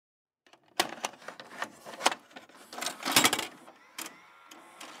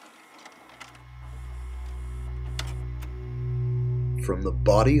From the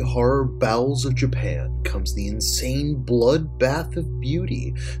body horror bowels of Japan comes the insane bloodbath of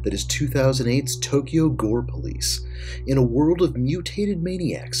beauty that is 2008's Tokyo Gore Police. In a world of mutated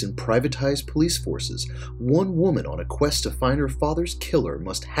maniacs and privatized police forces, one woman on a quest to find her father's killer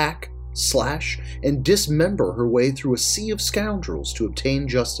must hack, slash, and dismember her way through a sea of scoundrels to obtain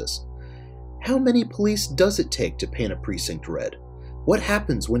justice. How many police does it take to paint a precinct red? What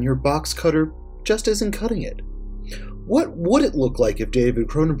happens when your box cutter just isn't cutting it? What would it look like if David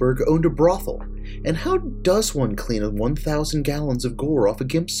Cronenberg owned a brothel? And how does one clean 1,000 gallons of gore off a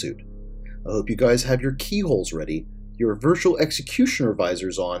gimp suit? I hope you guys have your keyholes ready, your virtual executioner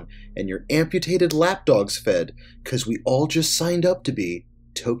visors on, and your amputated lapdogs fed, because we all just signed up to be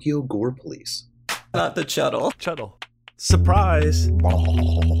Tokyo Gore Police. Not the Chuttle. Chuttle. Surprise!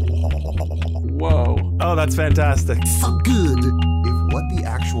 Whoa. Oh, that's fantastic. Fuck good. If What the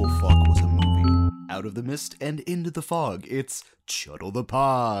Actual Fuck was a movie, out of the mist and into the fog, it's Chuttle the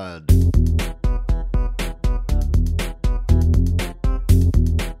Pod.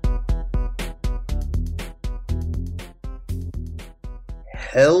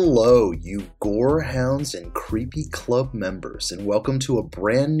 Hello, you gore hounds and creepy club members, and welcome to a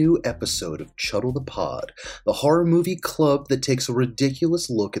brand new episode of Chuttle the Pod, the horror movie club that takes a ridiculous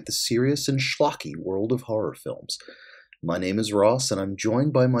look at the serious and schlocky world of horror films. My name is Ross, and I'm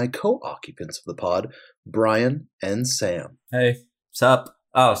joined by my co-occupants of the pod, Brian and Sam. Hey, sup?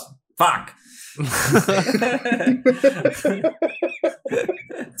 Oh, fuck.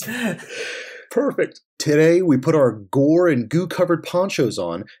 Perfect. Today, we put our gore and goo-covered ponchos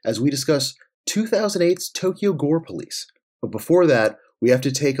on as we discuss 2008's Tokyo Gore Police. But before that, we have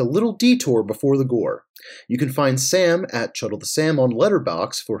to take a little detour before the gore. You can find Sam at Chuttle the Sam on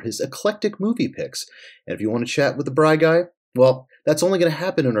Letterboxd for his eclectic movie picks. And if you want to chat with the Bry Guy, well, that's only going to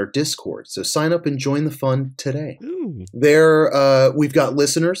happen in our Discord, so sign up and join the fun today. Ooh. There, we've got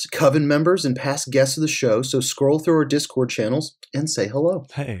listeners, coven members, and past guests of the show, so scroll through our Discord channels and say hello.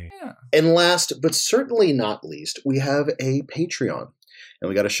 Hey. Yeah. And last, but certainly not least, we have a Patreon. And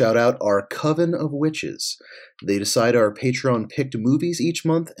we got to shout out our Coven of Witches. They decide our Patreon-picked movies each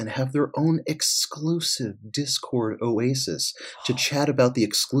month and have their own exclusive Discord oasis to chat about the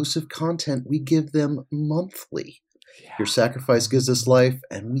exclusive content we give them monthly. Yeah. Your sacrifice gives us life,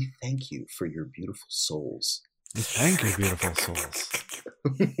 and we thank you for your beautiful souls. Thank you, beautiful souls.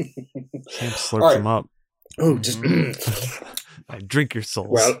 Sam slurps Right. them up. Oh, just... I drink your souls.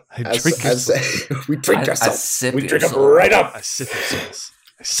 Well, I drink your souls. we drink I ourselves. sip We your drink them soul. right up. I sip your souls.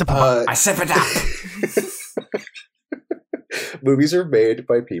 I sip them up. I sip it up. Movies are made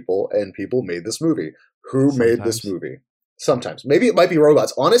by people, and people made this movie. Who made this Sometimes. movie? Sometimes. Maybe it might be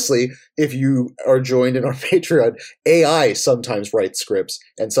robots. Honestly, if you are joined in our Patreon, AI sometimes writes scripts,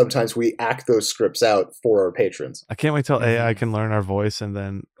 and sometimes we act those scripts out for our patrons. I can't wait till AI can learn our voice, and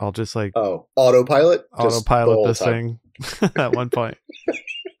then I'll just like Oh, autopilot? Just the autopilot whole this time. thing at one point.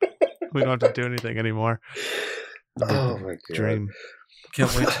 We don't have to do anything anymore. Oh my god. Dream.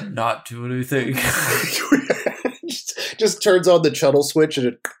 Can't wait to not do anything. just turns on the Chuttle switch,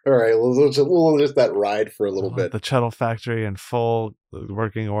 and all right, we'll just that ride for a little bit. The Chuttle factory in full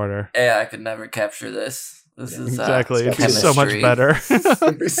working order. Yeah, I could never capture this. This is Exactly. It'd be chemistry. so much better.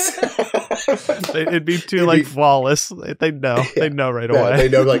 It'd be too like flawless. They'd know. Yeah. They'd know right Yeah, away. they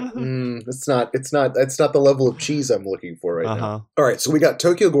know, like, it's not the level of cheese I'm looking for right now. All right, so we got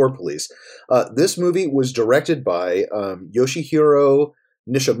Tokyo Gore Police. This movie was directed by Yoshihiro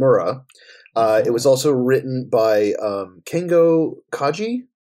Nishimura. It was also written by Kengo Kaji.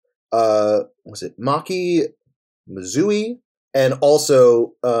 Was it Maki Mizui? And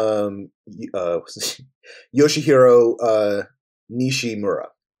also Yoshihiro Nishimura.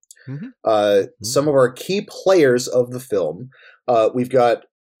 Mm-hmm. Some of our key players of the film. We've got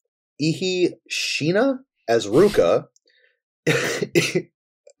Ihi Shina as Ruka.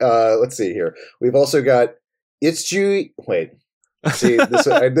 Let's see here. We've also got Itsuji. Wait. See,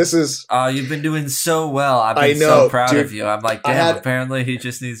 this is. You've been doing so well. I've been I know, so proud dude. of you. I'm like, damn, apparently he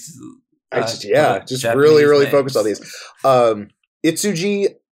just needs... just Japanese really names. focus on these.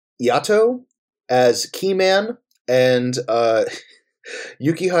 Itsuji Yato as Keyman, and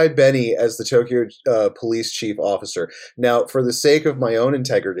Yukihide Benny as the Tokyo Police Chief Officer. Now, for the sake of my own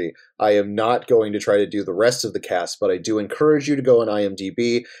integrity, I am not going to try to do the rest of the cast, but I do encourage you to go on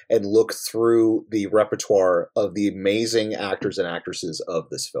IMDb and look through the repertoire of the amazing actors and actresses of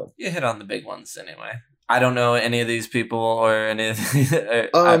this film. You hit on the big ones anyway. I don't know any of these people or any of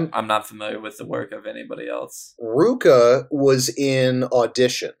I'm not familiar with the work of anybody else. Ruka was in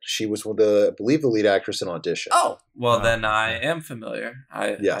Audition. She was I believe the lead actress in Audition. Oh, well then I am familiar.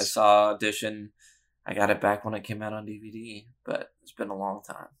 I Yes. saw Audition. I got it back when it came out on DVD, but It's been a long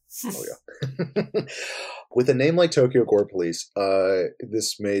time. Oh yeah. With a name like Tokyo Gore Police,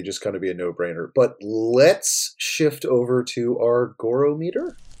 this may just kind of be a no-brainer. But let's shift over to our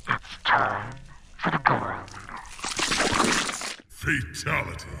Gorometer. It's time for the Gorometer.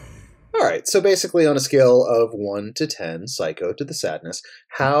 Fatality. All right, so basically on a scale of 1 to 10, Psycho to the Sadness,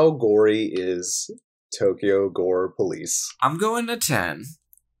 how gory is Tokyo Gore Police? I'm going to 10.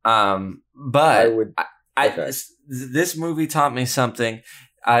 But this movie taught me something.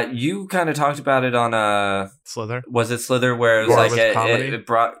 You kind of talked about it on Slither. Was it Slither where it was like it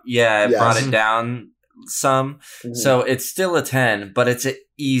brought it down some. Mm-hmm. So it's still a 10, but it's an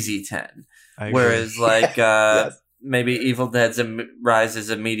easy 10. Whereas like Yes. maybe Evil Dead's Rise is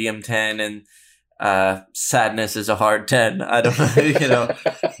a medium 10 and Sadness is a hard 10. I don't know, you know.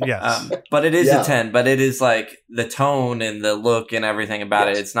 Yes. But it is a 10, but it is like the tone and the look and everything about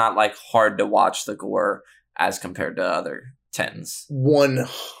it. It's not like hard to watch the gore as compared to other 10s.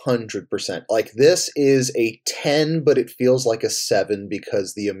 100%. Like this is a 10, but it feels like a 7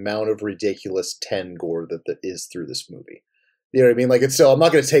 because the amount of ridiculous 10 gore that is through this movie. You know what I mean? Like it's still, I'm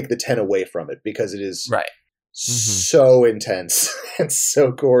not going to take the 10 away from it because it is right. So intense and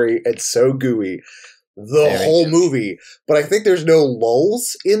so gory and so gooey the whole movie. But I think there's no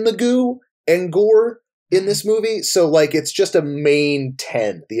lulls in the goo and gore in this movie. So like it's just a main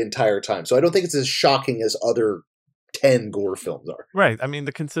 10 the entire time. So I don't think it's as shocking as other 10 gore films are. Right. I mean,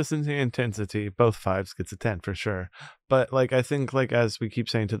 the consistency and intensity, both 5s gets a 10 for sure. But like I think like as we keep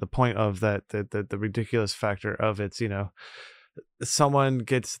saying to the point of that the ridiculous factor of it's, you know, someone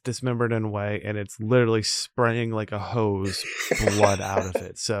gets dismembered in a way and it's literally spraying like a hose blood out of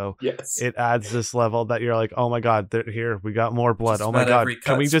it, so it adds this level that you're like, oh my god, here we got more blood. Just oh my god,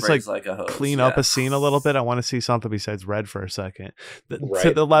 can we just like clean up a scene a little bit? I want to see something besides red for a second.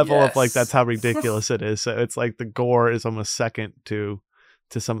 To the level of like that's how ridiculous it is. So it's like the gore is almost second to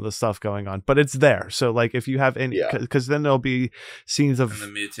some of the stuff going on, but it's there. So like if you have any, because then there'll be scenes of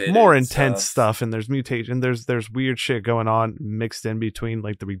more intense stuff and there's mutation, there's weird shit going on mixed in between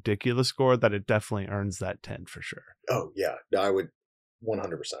like the ridiculous gore that it definitely earns that 10 for sure. Oh yeah, I would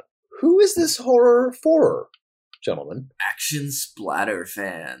 100%. Who is this horror for, gentlemen? Action splatter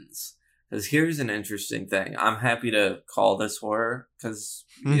fans. Because here's an interesting thing. I'm happy to call this horror because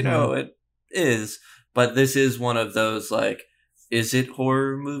you know it is, but this is one of those like, is it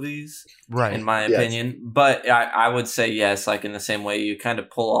horror movies? Right. In my opinion. But I would say yes, like in the same way you kind of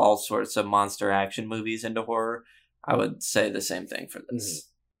pull all sorts of monster action movies into horror. I would say the same thing for this.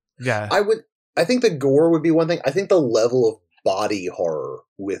 Yeah. I think the gore would be one thing. I think the level of body horror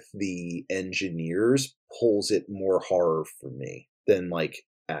with the engineers pulls it more horror for me than like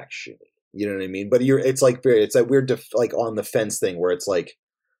action. You know what I mean? But it's that weird like on the fence thing where it's like,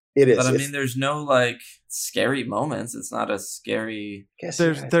 it is. But I mean, there's no like scary moments. It's not a scary.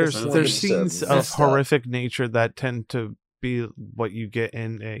 There's scenes of horrific nature that tend to be what you get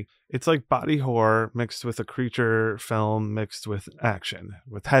in it's like body horror mixed with a creature film mixed with action,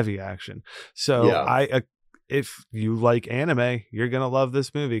 with heavy action. So if you like anime, you're gonna love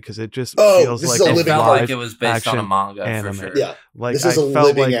this movie because it just feels like it felt like it was based on a manga anime. For sure. Yeah, like this is I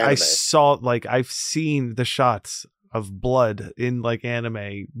felt like anime. I saw like I've seen the shots of blood in like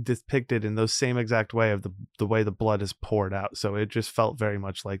anime depicted in those same exact way of the way the blood is poured out. So it just felt very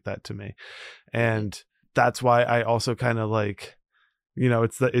much like that to me. And that's why I also kind of like, you know,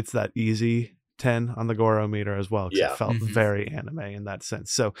 it's that easy 10 on the Gorometer as well. It felt very anime in that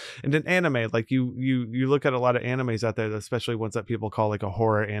sense. So, and in anime, like you look at a lot of animes out there, especially ones that people call like a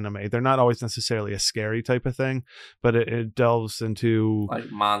horror anime. They're not always necessarily a scary type of thing, but it delves into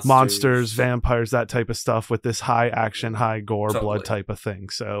like monsters, vampires, that type of stuff with this high action, high gore, blood type of thing.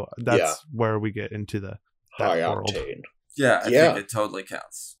 So that's where we get into that high world. octane. Yeah, I think it totally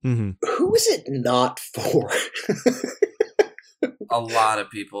counts. Mm-hmm. Who is it not for? A lot of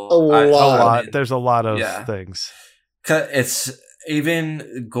people. A lot. There's a lot of things. It's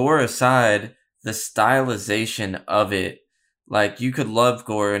even gore aside, the stylization of it. Like you could love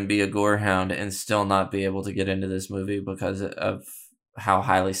gore and be a gore hound and still not be able to get into this movie because of how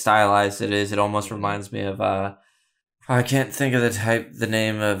highly stylized it is. It almost reminds me of I can't think of the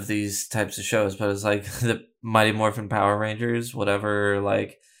name of these types of shows, but it's like the Mighty Morphin Power Rangers, whatever.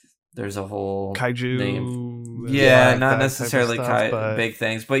 Like there's a whole kaiju name. Yeah, not necessarily big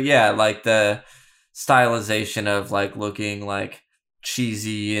things, but yeah, like the stylization of like looking like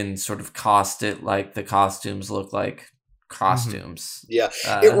cheesy and sort of caustic, like the costumes look like costumes. Yeah,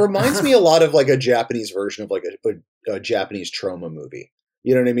 it reminds me a lot of like a Japanese version of like a Japanese trauma movie.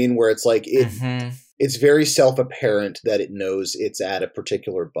 You know what I mean? Where it's like it's very self-apparent that it knows it's at a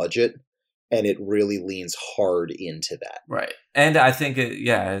particular budget, and it really leans hard into that. Right. And I think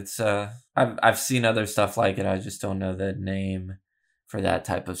it's I've seen other stuff like it. I just don't know the name for that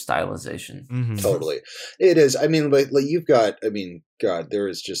type of stylization. Mm-hmm. Totally. It is. I mean, like you've got, I mean, God,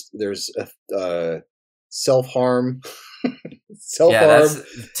 there's self-harm.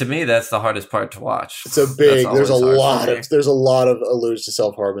 To me, that's the hardest part to watch. It's there's a lot of alludes to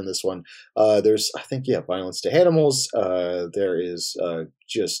self-harm in this one. There's, I think, violence to animals. There is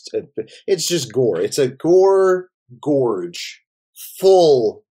it's just gore. It's a gore gorge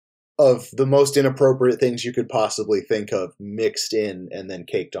full of the most inappropriate things you could possibly think of mixed in and then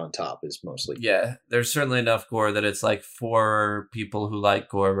caked on top is mostly. Yeah, there's certainly enough gore that it's like for people who like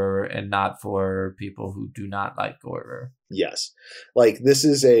Gore and not for people who do not like Gore. Yes. Like this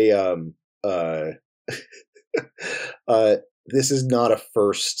is a this is not a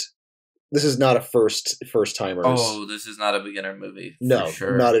first timers. Oh, this is not a beginner movie. No,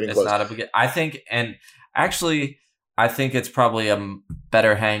 sure. Not even close. It's not a begin. I think it's probably a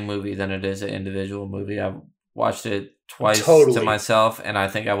better hang movie than it is an individual movie. I've watched it twice to myself, and I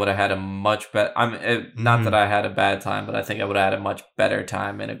think I would have had a much better. Not that I had a bad time, but I think I would have had a much better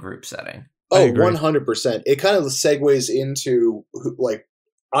time in a group setting. Oh, 100%. It kind of segues into like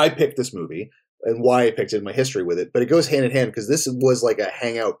I picked this movie and why I picked it in my history with it, but it goes hand in hand because this was like a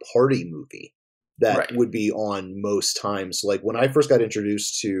hangout party movie that would be on most times. Like when I first got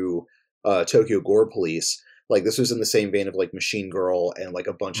introduced to Tokyo Gore Police, like this was in the same vein of like Machine Girl and like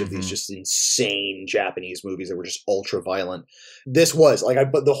a bunch of these just insane Japanese movies that were just ultra violent. This was like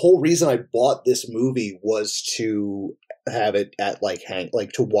but the whole reason I bought this movie was to have it at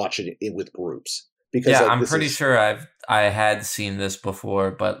to watch it with groups because I'm pretty sure I had seen this before,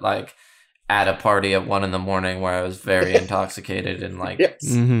 but like at a party at 1 a.m. where I was very intoxicated and like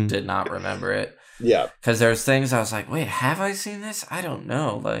did not remember it. Yeah, because there's things I was like, wait, have I seen this? I don't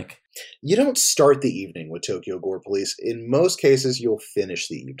know. Like. You don't start the evening with Tokyo Gore Police. In most cases, you'll finish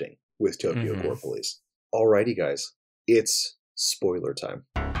the evening with Tokyo Gore Police. Alrighty, guys. It's spoiler time.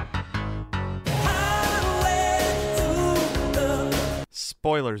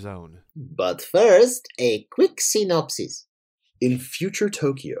 Spoiler zone. But first, a quick synopsis. In future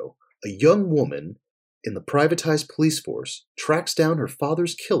Tokyo, a young woman in the privatized police force tracks down her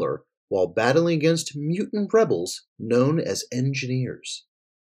father's killer while battling against mutant rebels known as engineers.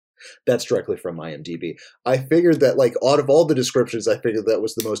 That's directly from IMDb. I figured that, like, out of all the descriptions, I figured that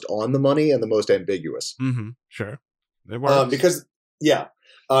was the most on the money and the most ambiguous. Mm-hmm. Sure. It works. Because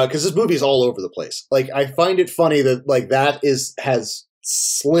this movie is all over the place. Like, I find it funny that, like, has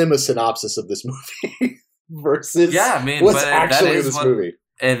slim a synopsis of this movie versus what's actually in this movie.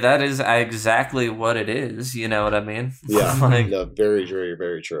 And that is exactly what it is. You know what I mean? Yeah. No, very, very,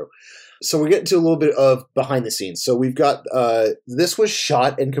 very true. So we get into a little bit of behind the scenes. So we've got this was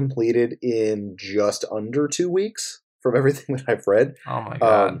shot and completed in just under 2 weeks from everything that I've read. Oh my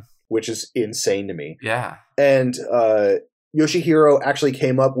God. Which is insane to me. Yeah. And Yoshihiro actually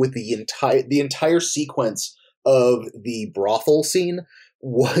came up with the entire sequence of the brothel scene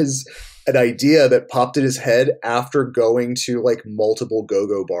was an idea that popped in his head after going to like multiple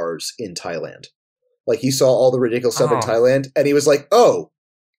go-go bars in Thailand. Like he saw all the ridiculous stuff in Thailand and he was like, oh,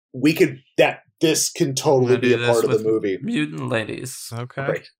 this can totally be a part of the movie. Mutant ladies. Okay.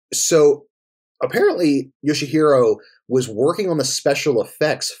 Right. So apparently Yoshihiro was working on the special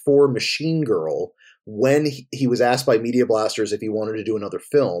effects for Machine Girl when he was asked by Media Blasters if he wanted to do another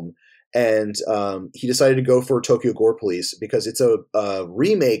film. And he decided to go for Tokyo Gore Police because it's a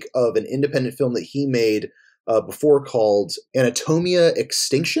remake of an independent film that he made before called Anatomia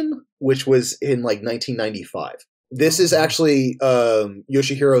Extinction, which was in like 1995. This is actually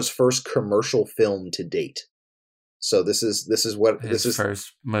Yoshihiro's first commercial film to date. So this is his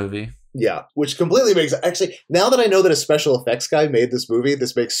first movie. Yeah, which completely makes actually now that I know that a special effects guy made this movie,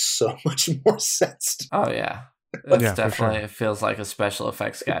 this makes so much more sense. Oh yeah, it's definitely it feels like a special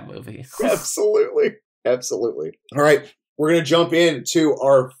effects guy movie. Absolutely. All right, we're gonna jump into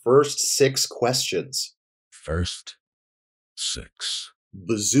our first 6 questions. First 6.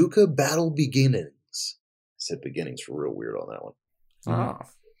 Bazooka battle beginnings. I said beginnings real weird on that one. Oh,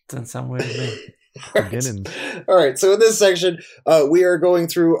 doesn't sound weird to me. Beginnings. All right, so in this section, we are going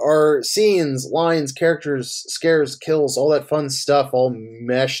through our scenes, lines, characters, scares, kills, all that fun stuff, all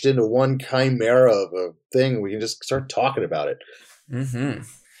meshed into one chimera of a thing. We can just start talking about it. Mm-hmm.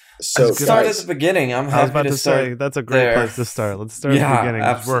 So start at the beginning. I'm happy I was about to start say that's a great place to start. Let's start at the beginning.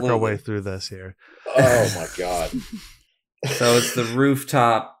 Absolutely. Let's work our way through this here. Oh my God! So it's the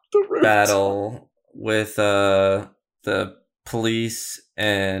rooftop battle with the police,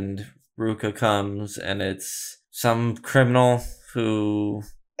 and Ruka comes, and it's some criminal who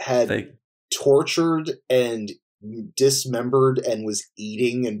had tortured and dismembered and was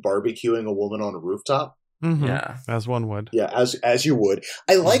eating and barbecuing a woman on a rooftop. Mhm. Yeah. As one would. Yeah, as you would.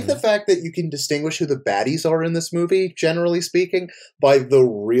 I like the fact that you can distinguish who the baddies are in this movie, generally speaking, by the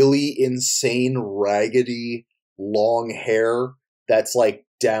really insane, raggedy, long hair that's like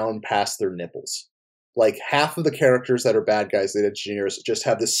down past their nipples. Like half of the characters that are bad guys, the engineers, just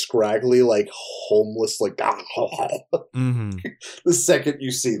have this scraggly, like homeless, like Mm-hmm. the second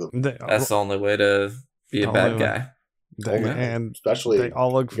you see them. That's the only way to be a The bad only way. guy. And Especially, they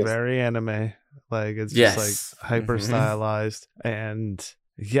all look I guess- very anime. Like it's Yes. just like hyper Mhm. stylized, and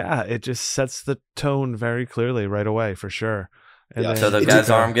yeah, it just sets the tone very clearly right away for sure. And Yeah. then So the It guy's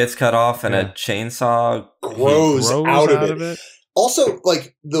Ruka arm gets cut off and Yeah. a chainsaw grows grows out of it. it. Also,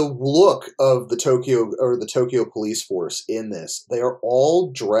 like the look of the Tokyo police force in this, they are all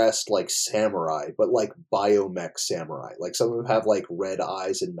dressed like samurai, but like biomech samurai. Like some of them have like red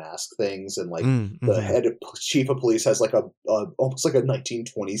eyes and mask things, and like the chief of police has like a almost like a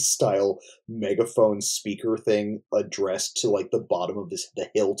 1920s style megaphone speaker thing addressed to like the bottom of the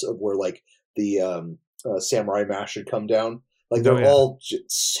hilt of where like the samurai mask should come down. Like they're all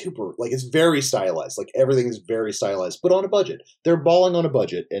super, like it's very stylized. Like everything is very stylized, but on a budget. They're balling on a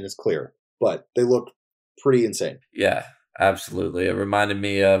budget, and it's clear. But they look pretty insane. Yeah, absolutely. It reminded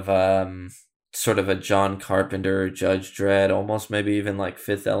me of sort of a John Carpenter, Judge Dredd, almost maybe even like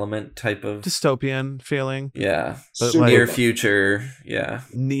Fifth Element type of Dystopian feeling. Yeah, But Super like near fun. future. Yeah,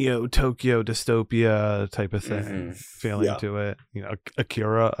 Neo Tokyo dystopia type of thing feeling Yeah. to it. You know,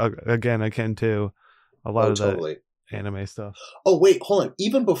 Akira again akin to a lot of Totally. the anime stuff. Oh, wait, hold on.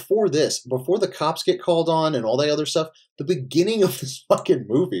 Even before this, before the cops get called on and all that other stuff, the beginning of this fucking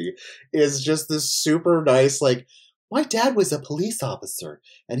movie is just this super nice, like, my dad was a police officer,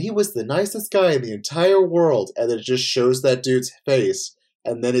 and he was the nicest guy in the entire world. And then it just shows that dude's face,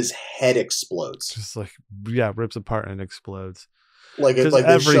 and then his head explodes. Just like rips apart and explodes. Like, it's Because like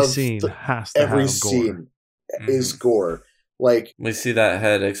they every shove scene th- has to every have scene gore. is gore. Like, we see that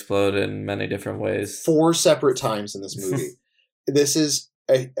head explode in many different ways. 4 separate times in this movie. This is,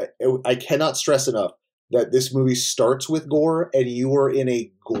 I cannot stress enough that this movie starts with gore, and you are in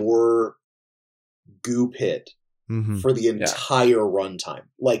a gore goo pit for the entire runtime.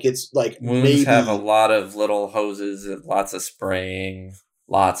 Like, it's like Wounds maybe have a lot of little hoses and lots of spraying.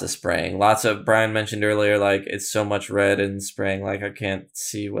 Lots of, Brian mentioned earlier, like, it's so much red and spraying, like, I can't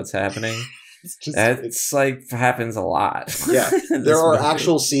see what's happening. it's just It's like happens a lot. Yeah, in there this are movie.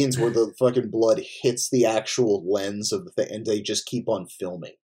 actual scenes where the fucking blood hits the actual lens of the thing, and they just keep on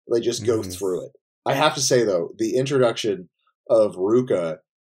filming. They just go through it. I have to say, though, the introduction of Ruka,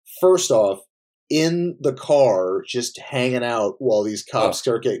 first off, in the car, just hanging out while these cops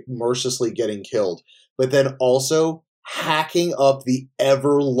start mercilessly getting killed, but then also hacking up the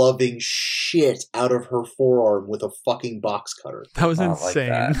ever-loving shit out of her forearm with a fucking box cutter. That was Not like insane.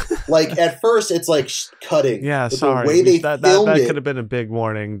 that. Like, at first, it's like cutting. Yeah, but sorry. The way they that filmed that it, could have been a big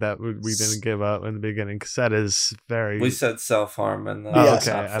warning that we didn't give up in the beginning, because that is very. We said self-harm and then Yes.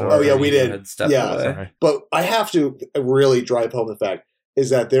 Okay, I don't Oh, yeah, we you did. had stepped Yeah. away. Sorry. But I have to really drive home the fact is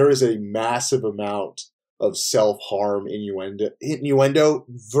that there is a massive amount of self-harm innuendo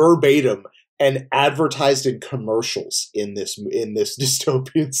verbatim and advertised in commercials in this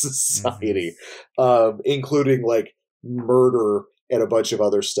dystopian society, including like murder and a bunch of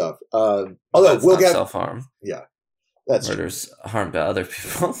other stuff. Although That's we'll not get self-harm. that's true. Murder's harm to other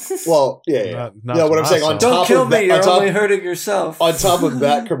people. Well, yeah. Not No, what to I'm saying, on myself. top Don't kill of me, that, you're on top, only hurting yourself. on top of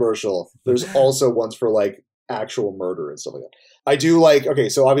that commercial, there's also ones for like actual murder and stuff like that. I do like, okay,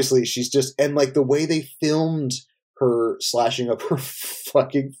 so obviously she's just, and like the way they filmed her slashing up her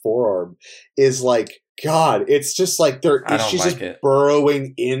fucking forearm is like, God, it's just like I don't she's like just it.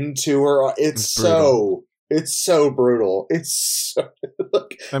 burrowing into her. It's so brutal. It's so,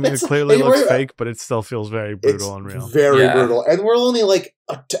 I mean, it it's- clearly and looks we're- fake, but it still feels very brutal and real. Very Yeah. brutal. And we're only like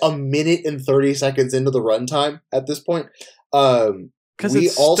a minute and 30 seconds into the runtime at this point. Because we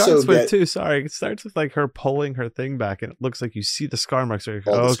it also starts with get it starts with like her pulling her thing back, and it looks like you see the scar marks. Like,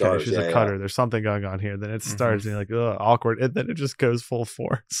 All the okay, scars, she's yeah, a cutter. There's something going on here. Then it Mhm. starts and you're like, ugh, awkward, and then it just goes full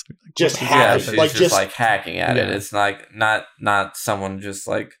force. Like, Just what is Yeah, hacking, she's happening? like, just just- like hacking at it. Yeah. It's like not someone just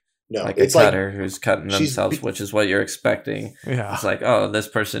like no, a it's like cutter who's cutting she's themselves, be- which is what you're expecting. Yeah, It's like, oh, this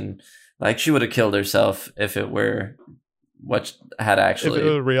person, like, she would have killed herself if it were what had if actually it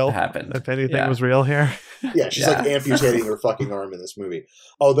was real, happened. if anything Yeah. was real here. yeah, she's Yeah. like amputating her fucking arm in this movie.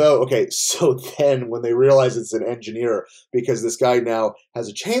 Although, okay, so then when they realize it's an engineer because this guy now has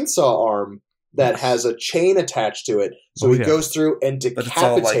a chainsaw arm, that has a chain attached to it. So he goes through and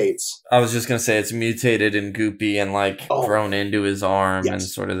decapitates. I was just going to say it's mutated and goopy and grown into his arm and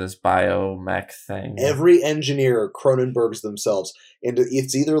sort of this biomech thing. Every engineer Cronenberg's themselves. And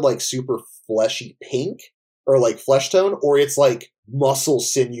it's either like super fleshy pink or like flesh tone, or it's like muscle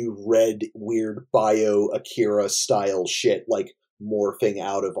sinew red weird bio Akira style shit, like morphing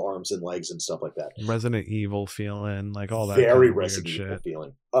out of arms and legs and stuff like that. Resident Evil feeling, like all that very kind of Resident weird Evil shit.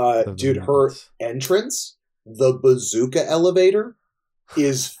 feeling. Dude, her entrance, the bazooka elevator,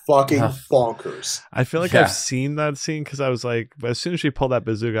 is fucking bonkers. I feel like I've seen that scene because I was like, as soon as she pulled that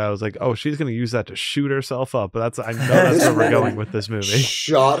bazooka, I was like, oh, she's gonna use that to shoot herself up. But I know that's where we're going with this movie.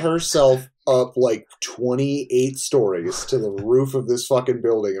 Shot herself up like 28 stories to the roof of this fucking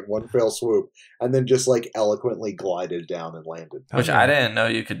building in one fell swoop, and then just like eloquently glided down and landed. Which I didn't know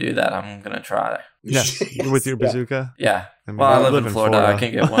you could do that. I'm gonna try. Yes, with your bazooka. Yeah. I live in Florida. I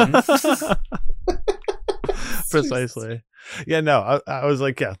can get one. Precisely. Yeah, no, I was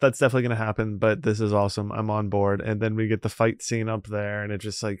like, yeah, that's definitely going to happen, but this is awesome. I'm on board. And then we get the fight scene up there, and it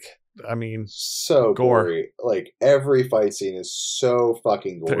just like, I mean, so gore. Gory. Like, every fight scene is so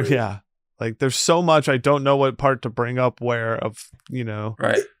fucking gory. Yeah. Like, there's so much. I don't know what part to bring up where of, you know.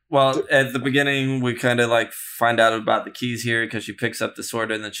 Right. Well, at the beginning, we kind of like find out about the keys here because she picks up the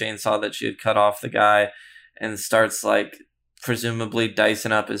sword and the chainsaw that she had cut off the guy and starts like presumably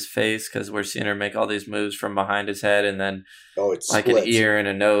dicing up his face because we're seeing her make all these moves from behind his head, and then it's like splits. An ear and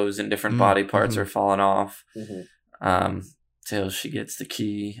a nose and different body parts are falling off till she gets the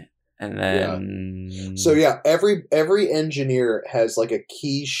key, and then so every engineer has like a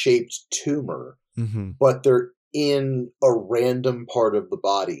key shaped tumor, but they're in a random part of the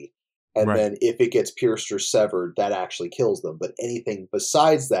body, and then if it gets pierced or severed, that actually kills them. But anything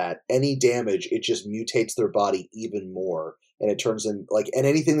besides that, any damage, it just mutates their body even more. And it turns in and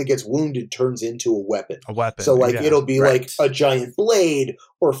anything that gets wounded turns into a weapon. So it'll be like a giant blade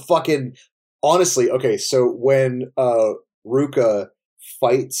or fucking. Honestly, okay. So when Ruka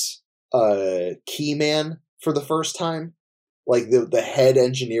fights Keyman for the first time, like the head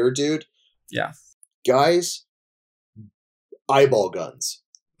engineer dude, guys, eyeball guns.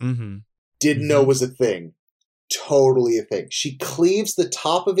 Didn't know was a thing. Totally a thing. She cleaves the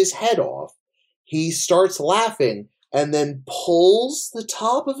top of his head off. He starts laughing. And then pulls the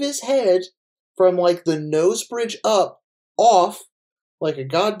top of his head from like the nose bridge off like a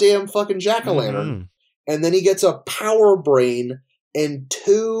goddamn fucking jack-o'-lantern. And then he gets a power brain and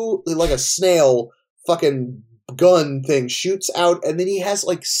two, like a snail fucking gun thing shoots out, and then he has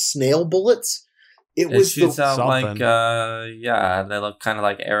like snail bullets. It shoots out something. They look kind of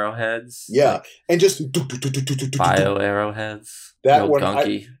like arrowheads. Yeah, like and just bio arrowheads. That one,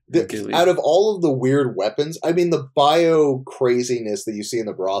 gunky, out of all of the weird weapons, I mean, the bio craziness that you see in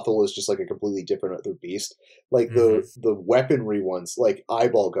the brothel is just like a completely different other beast. Like the weaponry ones, like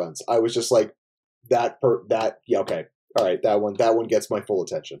eyeball guns. I was just like okay. All right, that one gets my full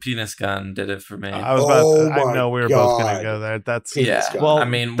attention. Penis gun did it for me. I was about I know we were both going to go there. That's well, I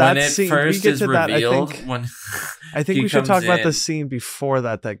mean, when it first is revealed, I think we should talk about the scene before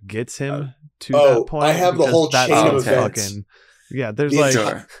that gets him to that point. I have the whole chain of events. There's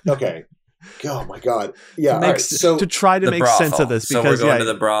okay. Oh my god. Yeah. Right, so to try to make sense of this, because so we're going to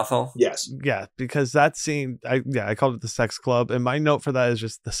the brothel. Yes. Yeah, because that scene, I called it the sex club, and my note for that is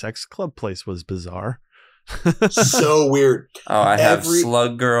just the sex club place was bizarre. So weird. I have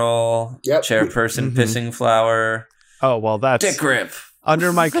slug girl, chairperson pissing flower. Oh well, that's dick rip.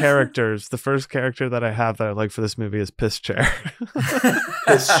 Under my characters, the first character that I have that I like for this movie is Piss Chair.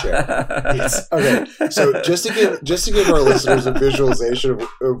 Piss Chair. Yes. Okay, so just to give our listeners a visualization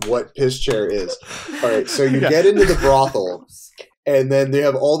of what Piss Chair is. All right, so you get into the brothel, and then they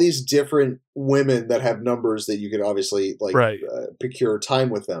have all these different women that have numbers that you can obviously procure time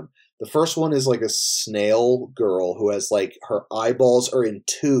with them. The first one is like a snail girl who has like her eyeballs are in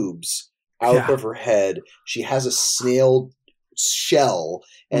tubes out of her head. She has a snail shell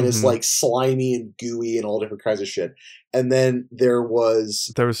and is like slimy and gooey and all different kinds of shit. And then there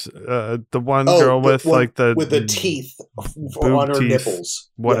was the one girl with the teeth on her nipples,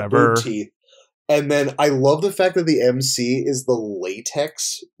 whatever boob teeth. And then I love the fact that the MC is the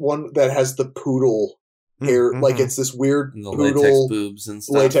latex one that has the poodle hair, like it's this weird poodle latex boobs and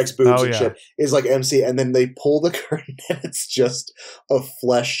stuff. Latex boobs and shit is like MC, and then they pull the curtain and it's just a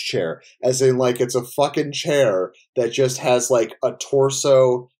flesh chair, as in like it's a fucking chair that just has like a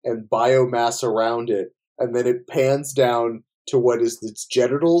torso and biomass around it, and then it pans down to what is its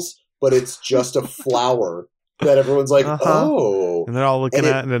genitals, but it's just a flower that everyone's like, Uh-huh. oh. And they're all looking And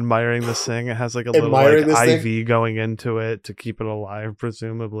it- at and admiring this thing. It has like a little Admiring like this IV going into it to keep it alive,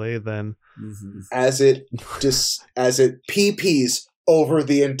 presumably. Then As it pee-pees over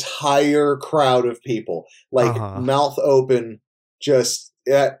the entire crowd of people, like mouth open, just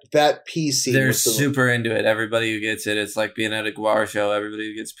that pee scene. They're was super into it. Everybody who gets it, it's like being at a Gore show. Everybody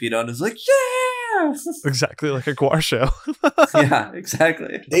who gets peed on is like, yeah! exactly like a Gore show. Yeah,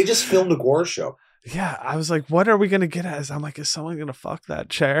 exactly. They just filmed a Gore show. Yeah, I was like, what are we going to get at? I'm like, is someone going to fuck that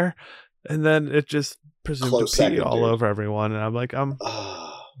chair? And then it just presumed Close to pee second, all dude. over everyone. And I'm like, The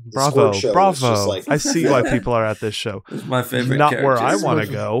bravo, Squirt show was bravo. just like- I see why people are at this show. It's my favorite Not where I characters. want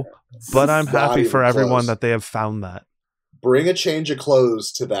to go, but I'm Not happy even for everyone close. that they have found that. Bring a change of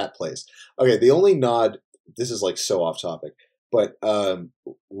clothes to that place. Okay, the only nod, this is like so off topic, but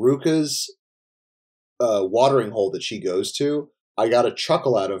Ruka's watering hole that she goes to, I got a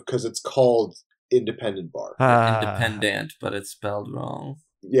chuckle out of because it's called Independent Bar. Independent, but it's spelled wrong.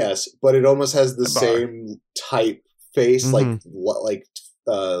 Yes, but it almost has the Bar. same type face, Mhm. like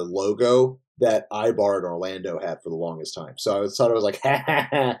logo that iBar in Orlando had for the longest time. So I thought it was like, ha ha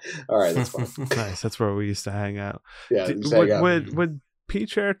ha. All right, that's fine. Nice. That's where we used to hang out. Yeah, D- just hang out. would pee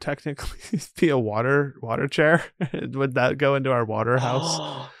chair technically be a water chair? Would that go into our water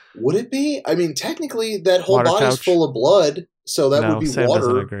house? Would it be? I mean, technically, that whole Water body's couch? full of blood, so that no, would be Sam water.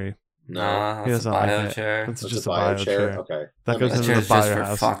 doesn't agree. No, Nah, He that's a doesn't like bio it. chair. That's that's just a bio chair. Okay, That goes That into the chair's just bio for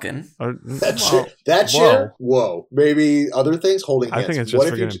house. fucking. Or, that well, chair. That chair. Whoa, maybe other things holding I hands. think it's What just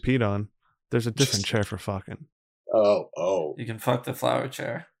if for you getting peed on. There's a different chair for fucking. Oh. You can fuck the flower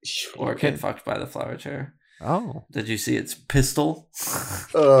chair. Or get fucked by the flower chair. Oh. Did you see its pistol?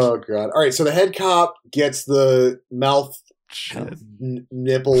 Oh god! All right, so the head cop gets the mouth Shit.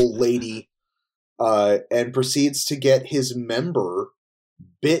 nipple lady, and proceeds to get his member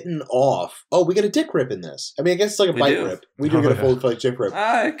bitten off. Oh, we get a dick rip in this. I mean, I guess it's like a We bite do. rip. We do Oh, get a yeah. full-fledged dick rip.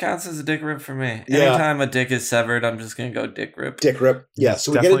 It counts as a dick rip for me. Yeah. Anytime a dick is severed, I'm just going to go dick rip. Dick rip. Yeah, Yes,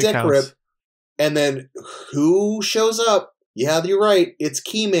 so we get a definitely dick counts. rip, and then who shows up? Yeah, you're right. It's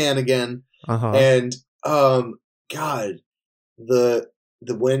Keyman again. Uh-huh. And God, the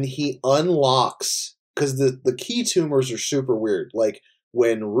when he unlocks, because the key tumors are super weird. Like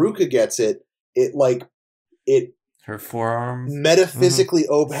when Ruka gets it Her forearm. metaphysically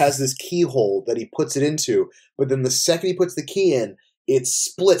has this keyhole that he puts it into, but then the second he puts the key in, it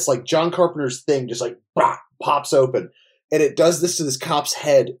splits like John Carpenter's thing, just like bah, pops open, and it does this to this cop's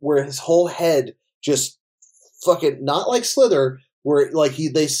head, where his whole head just fucking, not like Slither, where like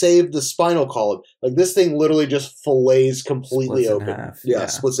they saved the spinal column. Like this thing literally just fillets completely Splits in open. half, Yeah, yeah.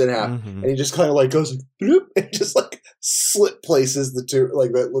 splits in half, Mhm. and he just kind of like goes bloop, and just like slit places the two,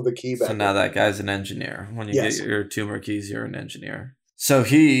 like the key back. So now that guy's an engineer. When you Yes. get your tumor keys, you're an engineer. So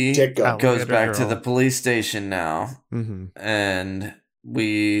he Dick gun. goes Alligator back to girl. the police station now, Mm-hmm. and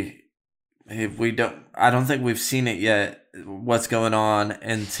I don't think we've seen it yet, what's going on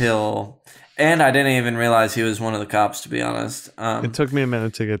until, and I didn't even realize he was one of the cops, to be honest. It took me a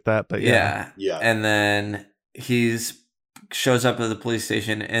minute to get that, but yeah. Yeah. And then shows up at the police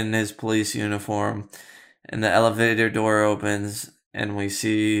station in his police uniform, and the elevator door opens, and we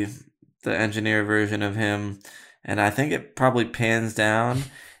see the engineer version of him, and I think it probably pans down,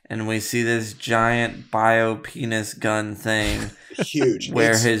 and we see this giant bio penis gun thing Huge.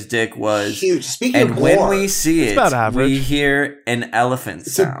 where It's his dick was. huge. Speaking And of when Gore, we see It's it, about average. we hear an elephant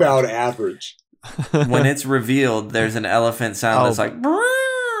it's sound. about average. When it's revealed, there's an elephant sound Oh. that's like,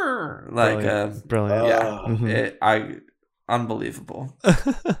 "Brrr," like Brilliant. yeah, Mhm. unbelievable.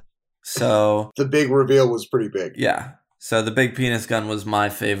 So The big reveal was pretty big. yeah, so the big penis gun was my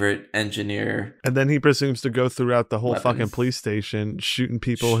favorite engineer. And then he presumes to go throughout the whole Weapon. fucking police station shooting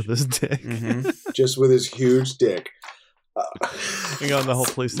people with his dick. hmm Just with his huge dick. Hang on, the whole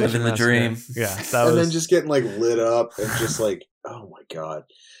police station. Living the massacre. dream. Yeah, that And was. then just getting like lit up and just like, oh my god.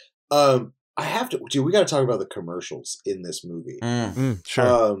 I have to, dude, we got to talk about the commercials in this movie.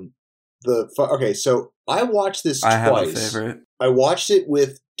 Sure. Okay, so I watched this I have a twice. favorite. I watched it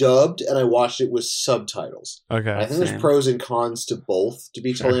with dubbed and I watched it with subtitles. Okay. I think Same. there's pros and cons to both, to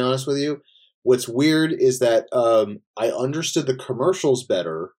be Sure. totally honest with you. What's weird is that I understood the commercials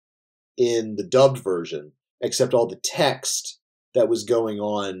better in the dubbed version, except all the text that was going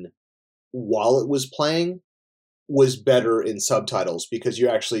on while it was playing was better in subtitles, because you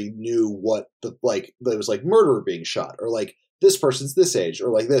actually knew what there was like murderer being shot, or like this person's this age,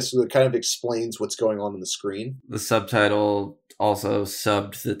 or like this. So it kind of explains what's going on the screen. The subtitle also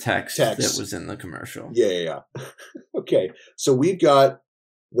subbed the text that Text. was in the commercial. Yeah. Okay, so we've got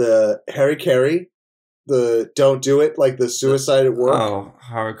the Harry Carey, the don't do it, like the suicide at work. Oh,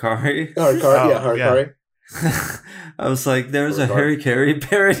 Harakari. Harakari, Oh, yeah, Harakari. I was like, there's a Card. Harry Carey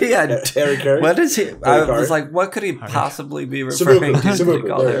parody. Harry Carey? What is he? Harry I Carey? was like, what could he possibly be referring to?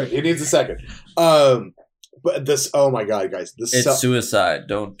 Samuku. There, he needs a second. But this, oh my god, guys, this It's suicide.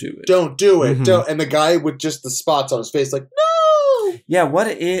 Don't do it. Don't do it. Mhm. Don't. And the guy with just the spots on his face, like, no. Yeah,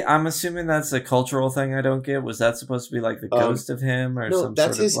 I'm assuming that's a cultural thing I don't get. Was that supposed to be like the ghost of him or No, some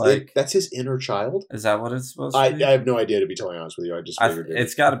that's sort his. of like? That's his inner child. Is that what it's supposed to I be? have no idea, to be totally honest with you. I just figured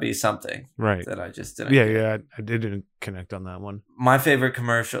it's got to be something Right. that I just didn't. Yeah, get. yeah. I didn't connect on that one. My favorite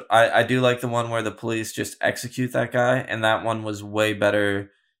commercial, I do like the one where the police just execute that guy, and that one was way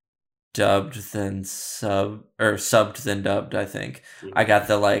better dubbed than subbed than dubbed. I think I got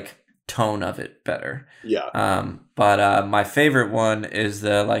the like tone of it better. Yeah. But my favorite one is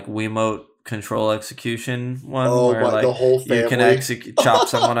the like Wiimote control execution one. Oh where, my! like, The whole you can family. chop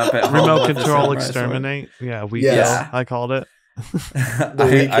someone up at home. Remote with a control samurai exterminate. Yeah, we Yes. I called it. sword. The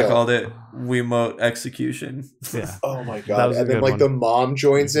I Wekill. called it Wiimote execution. Yeah. Oh my That god! was a And then good like one. the mom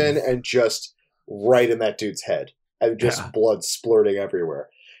joins in and just right in that dude's head, and just Yeah. blood splurting everywhere.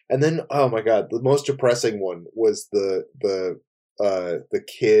 And then, oh my god, the most depressing one was the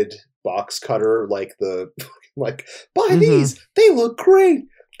kid box cutter, like like buy Mhm. these, they look great,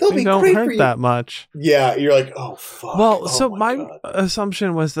 they'll They be don't great for hurt you. that much. Yeah, you're like, oh fuck. Well, oh so my God.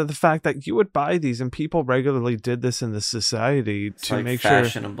 assumption was that the fact that you would buy these and people regularly did this in the society It's to like make sure.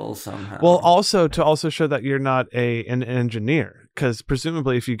 fashionable somehow. Well, also to show that you're not an engineer, because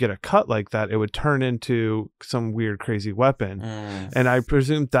presumably if you get a cut like that, it would turn into some weird, crazy weapon. Mm. And I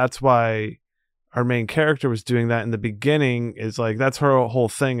presume that's why our main character was doing that in the beginning. Is like that's her whole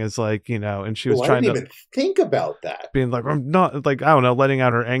thing. Is like, you know, and she was I trying didn't to even think about that. being like, I'm not like, I don't know, letting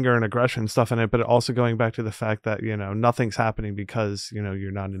out her anger and aggression and stuff in it, but also going back to the fact that, you know, nothing's happening because, you know,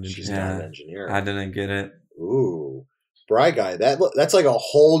 you're not an She's engineer. not an Yeah. engineer. I didn't get it. Ooh, Bry Guy. That's like a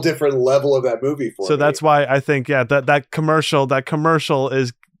whole different level of that movie for So me. that's why I think, yeah, that commercial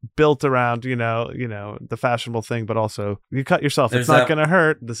is built around, you know, the fashionable thing, but also you cut yourself. There's it's not that- going to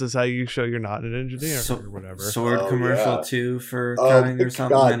hurt. This is how you show you're not an engineer or whatever. Sword Oh, commercial yeah. too for Oh cutting my or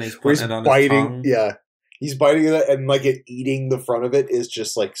something, God. and he's Where putting it on his biting. tongue. Yeah, he's biting it, and like it eating the front of it is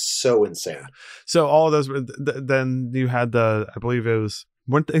just like so insane. So all of those were, then you had I believe it was,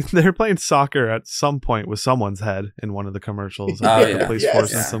 weren't they were playing soccer at some point with someone's head in one of the commercials. Oh, Like, yeah. the police Yes.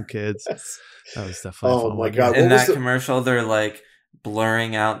 forcing Yeah. some kids. Yes. That was definitely a Oh fun my one. God. In What was that the- commercial, they're like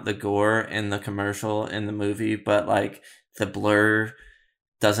blurring out the gore in the commercial in the movie, but like the blur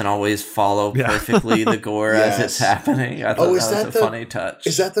doesn't always follow Yeah. perfectly the gore as it's Yes. happening. I thought Oh, is that was that a the- funny touch.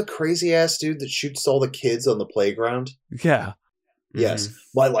 Is that the crazy ass dude that shoots all the kids on the playground? Yeah. Yes. Mhm.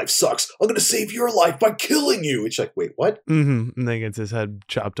 My life sucks. I'm gonna save your life by killing you. It's like, wait, what? Mm-hmm. And then gets his head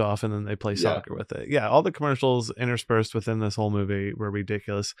chopped off, and then they play Yeah. soccer with it. Yeah, all the commercials interspersed within this whole movie were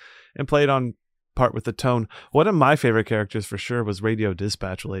ridiculous and played on part with the tone. One of my favorite characters for sure was Radio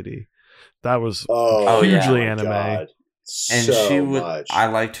Dispatch Lady. That was Oh, yeah. hugely my anime. God. And So she would. much. I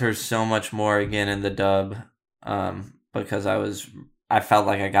liked her so much more again in the dub, because I felt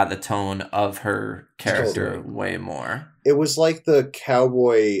like I got the tone of her character Totally. way more. It was like the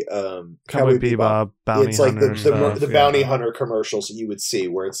cowboy Bebop, Bounty it's like Hunter the stuff, the yeah. bounty hunter commercials that you would see,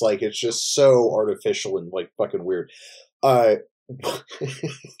 where it's like it's just so artificial and like fucking weird.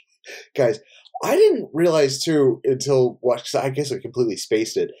 Guys, I didn't realize too until I guess I completely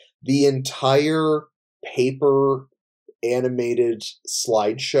spaced it. The entire paper animated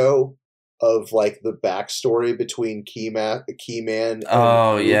slideshow of like the backstory between Keyman and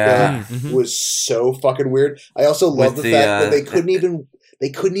Oh, Ruka yeah. Mhm. was so fucking weird. I also love With the the, fact that they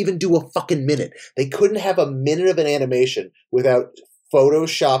couldn't even do a fucking minute. They couldn't have a minute of an animation without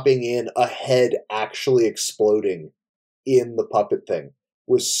photoshopping in a head actually exploding in the puppet thing.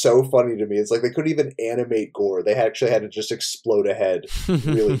 Was so funny to me. It's like they couldn't even animate Gore. They actually had to just explode a head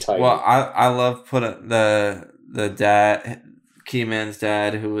really tiny. Well, I love putting the dad, Keyman's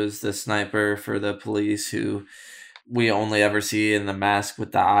dad, who was the sniper for the police, who we only ever see in the mask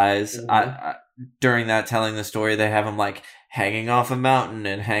with the eyes. Mhm. I during that telling the story, they have him like hanging off a mountain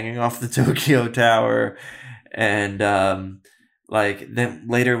and hanging off the Tokyo Tower, and like then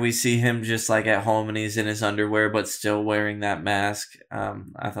later we see him just like at home and he's in his underwear but still wearing that mask.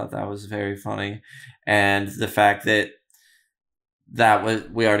 I thought that was very funny, and the fact that was,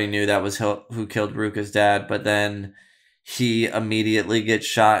 we already knew that was who killed Ruka's dad, but then he immediately gets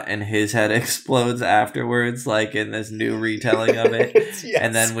shot and his head explodes afterwards, like in this new retelling of it. Yes.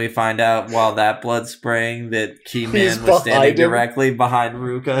 And then we find out while that blood's spraying that He's Keyman was standing behind him. directly behind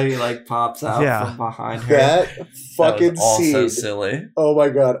Ruka. He like pops out Yeah. from behind her. that fucking That was also scene. silly. Oh my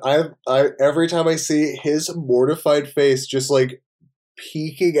god! I every time I see his mortified face, just like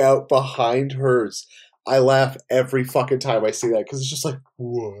peeking out behind hers, I laugh every fucking time I see that because it's just like,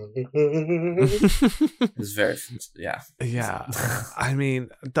 what? It's very, yeah. Yeah. I mean,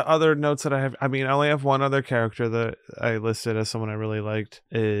 the other notes that I have, I only have one other character that I listed as someone I really liked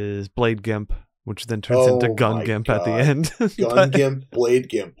is Blade Gimp, which then turns into Gun my Gimp at the God. end. Gun Gimp, Blade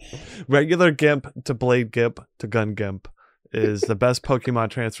Gimp. Regular Gimp to Blade Gimp to Gun Gimp is the best Pokemon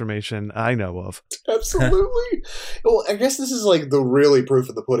transformation I know of. Absolutely. Well, I guess this is like the really proof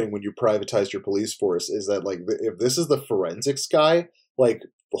of the pudding when you privatize your police force is that like if this is the forensics guy, like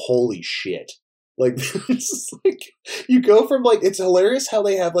holy shit. Like this is like you go from like it's hilarious how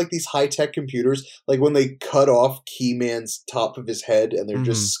they have like these high-tech computers like when they cut off Keyman's top of his head and they're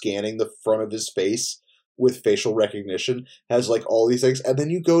just scanning the front of his face with facial recognition has like all these things and then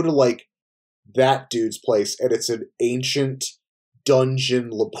you go to like that dude's place and it's an ancient dungeon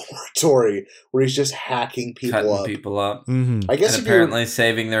laboratory where he's just hacking people up. I guess and apparently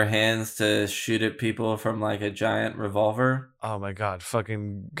saving their hands to shoot at people from like a giant revolver. Oh my god,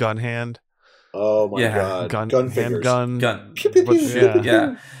 fucking gun hand. Oh my god. Gun fingers. Gun. Pew, pew, pew.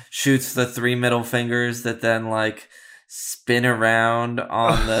 Yeah. Shoots the 3 middle fingers that then like spin around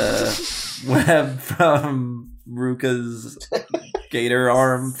on the web from Ruka's gator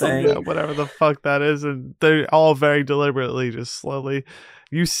arm thing. Yeah, whatever the fuck that is. And they're all very deliberately just slowly.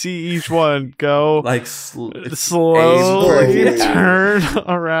 You see each one go like slowly slowly turn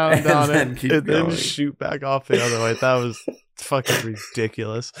around and on then it keep and then going. shoot back off the other way. That was fucking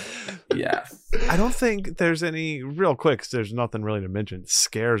ridiculous. Yeah. I don't think there's any real quick 'cause there's nothing really to mention.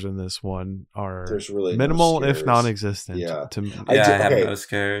 Scares in this one are There's really minimal no if scares. non-existent. Yeah. I have no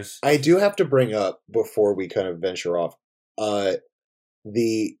scares. I do have to bring up before we kind of venture off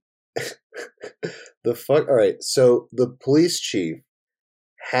the the fuck all right, so the police chief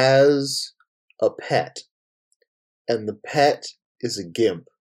has a pet and the pet is a gimp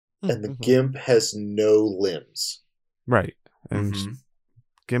and the gimp has no limbs. Right. And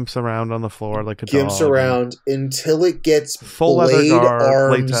gimps around on the floor like a gimps dog. Around until it gets full blade leather guard,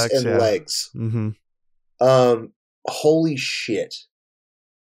 arms latex, and legs. Holy shit.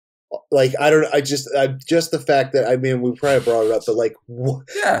 Like I just the fact that we probably brought it up, but like what?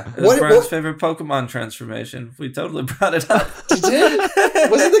 Yeah, it was Brian's favorite Pokemon transformation. We totally brought it up. You did?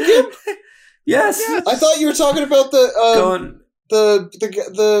 Was it the gimp? Yes. I thought you were talking about the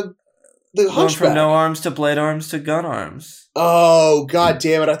hunchback. Going from no arms to blade arms to gun arms. Oh god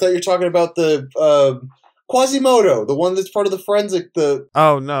damn it! I thought you were talking about the Quasimodo, the one that's part of the forensic.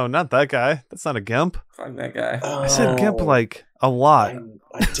 Oh no, not that guy. That's not a gimp. Fuck that guy. I said gimp like a lot.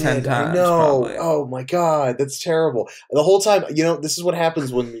 I did. 10 times, I know. probably. Oh my god, that's terrible. The whole time, this is what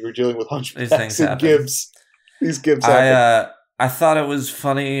happens when you're dealing with hunchbacks and gimps. These gimps happen. I thought it was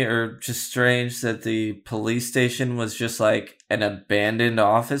funny or just strange that the police station was just like an abandoned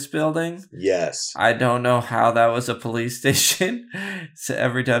office building. Yes. I don't know how that was a police station. So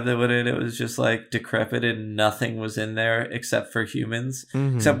every time they went in, it was just like decrepit and nothing was in there except for humans.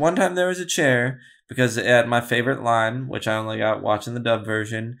 Except one time there was a chair because it had my favorite line, which I only got watching the dub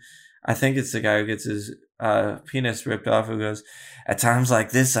version. I think it's the guy who gets his penis ripped off who goes, "At times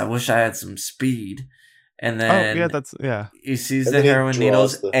like this, I wish I had some speed." And then he sees the heroin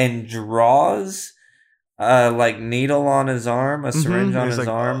needles and draws like needle on his arm, a syringe on his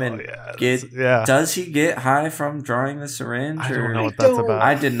arm, and does he get high from drawing the syringe? I don't know what that's about.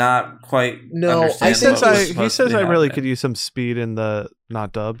 I did not quite He understand. says I really could use some speed in the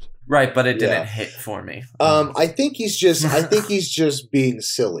not dubbed. Right, but it didn't hit for me. I think he's just being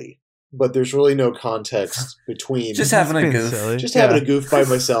silly. But there's really no context between just having a goof. Silly. Just having a goof by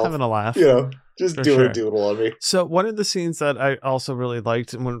myself. Having a laugh. Just doing a doodle on me. So one of the scenes that I also really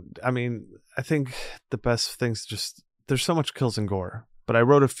liked, I think the best things there's so much kills and gore, but I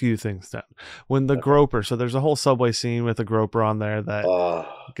wrote a few things down. When the groper, so there's a whole subway scene with a groper on there that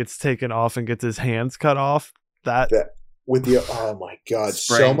gets taken off and gets his hands cut off. That with the oh my god,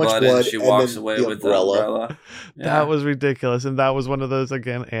 spraying so much blood, and she walks away with the umbrella. Yeah. That was ridiculous, and that was one of those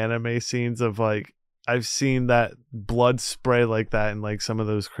again anime scenes of like I've seen that blood spray like that in like some of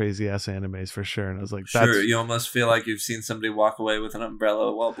those crazy ass animes for sure, and I was like, sure, you almost feel like you've seen somebody walk away with an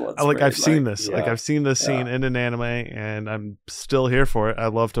umbrella while blood. Sprayed. I've seen this, like I've seen this scene in an anime, and I'm still here for it. I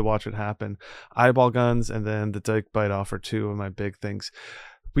love to watch it happen. Eyeball guns and then the dick bite off are two of my big things.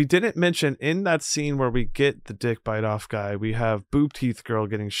 We didn't mention in that scene where we get the dick bite off guy, we have boob teeth girl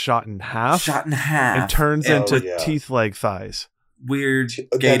getting shot in half, and turns into teeth leg thighs. Weird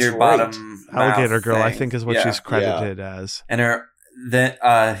gator bottom alligator girl, thing. I think is what she's credited as. And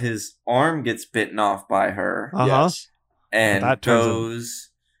his arm gets bitten off by her, yes, and that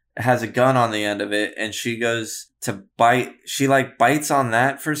goes has a gun on the end of it, and she goes to bite. She like bites on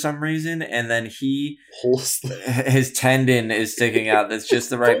that for some reason, and then his tendon is sticking out. That's just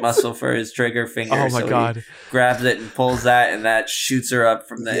the right muscle for his trigger finger. Oh my God. He grabs it and pulls that, and that shoots her up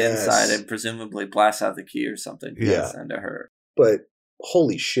from the inside and presumably blasts out the key or something. Yeah. Into her. But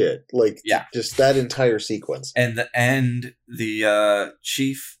holy shit! Like, just that entire sequence. And the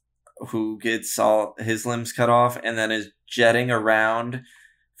chief who gets all his limbs cut off and then is jetting around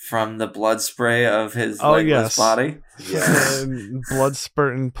from the blood spray of his legless body. Yes. Blood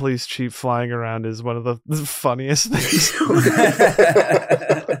spurting police chief flying around is one of the funniest things.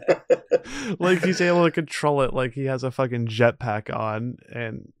 Like, he's able to control it like he has a fucking jetpack on.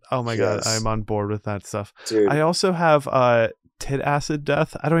 And oh my God, I'm on board with that stuff. Dude. I also have tit acid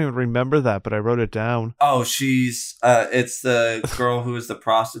death. I don't even remember that, but I wrote it down. Oh, she's it's the girl who is the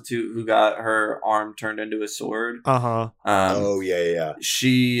prostitute who got her arm turned into a sword. Yeah.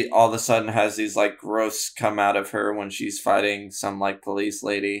 She all of a sudden has these like growths come out of her when she's fighting some like police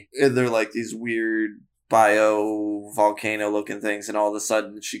lady. And they're like these weird bio volcano looking things, and all of a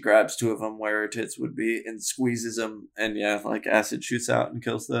sudden she grabs two of them where her tits would be and squeezes them, and like acid shoots out and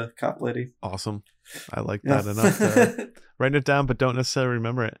kills the cop lady. Awesome. I like that enough to write it down, but don't necessarily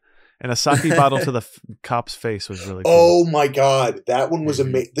remember it. And a sake bottle to the cop's face was really cool. Oh my God, that one was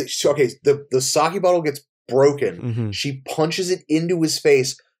amazing. Okay, the sake bottle gets broken. Mm-hmm. She punches it into his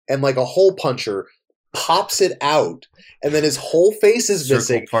face, and like a hole puncher, pops it out, and then his whole face is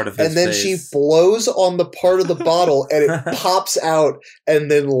missing. Part of his and then face. she blows on the part of the bottle, and it pops out,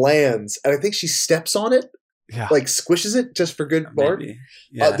 and then lands. And I think she steps on it. Yeah. Like squishes it just for good bark.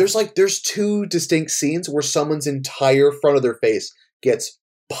 Yeah. There's two distinct scenes where someone's entire front of their face gets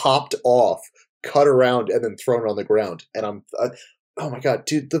popped off, cut around, and then thrown on the ground. And I'm, oh my God,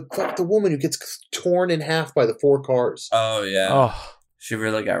 dude, the woman who gets torn in half by the 4 cars. Oh yeah. Oh, she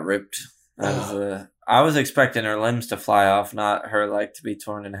really got ripped. I was expecting her limbs to fly off, not her like to be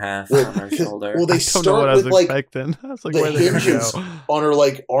torn in half on her shoulder. Well, they start with like expecting. I was like, the where they hinges go? on her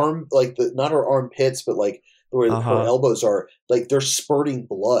like arm, like not her armpits, but like where her elbows are, like they're spurting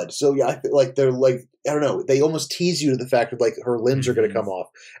blood. So yeah, I feel like they're like, I don't know, they almost tease you to the fact that like her limbs are going to come off,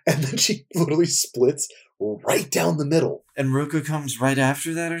 and then she literally splits right down the middle. And Ruka comes right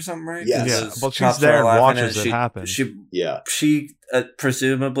after that or something, right? Yes. Yeah. Well, she's there and watches it happen. She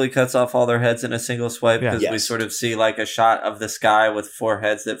presumably cuts off all their heads in a single swipe, because we sort of see like a shot of the sky with 4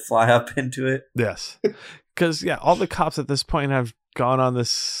 heads that fly up into it. Yes. Because all the cops at this point have gone on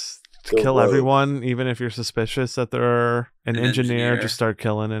this to kill everyone, even if you're suspicious that they're an engineer, just start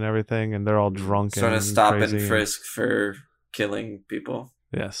killing and everything, and they're all drunk sort and of stop crazy and frisk for killing people.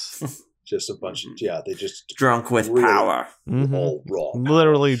 Yes. Just a bunch of, they just drunk with really power. all raw.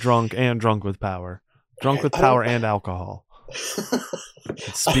 Literally drunk with power. Drunk with power and alcohol.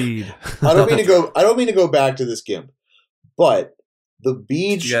 Speed. I don't mean to go back to this GIMP, but the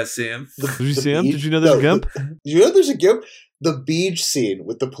beach. Did you guys see him? Did you see him? Did you know there's a GIMP? Did you know there's a GIMP? The beach scene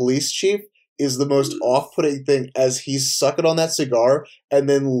with the police chief is the most off-putting thing, as he's sucking on that cigar and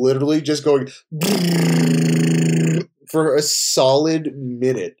then literally just going for a solid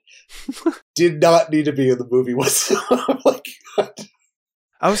minute. Did not need to be in the movie whatsoever. I'm like, God.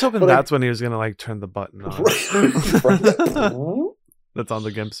 I was hoping that's when he was going to like turn the button on. That's on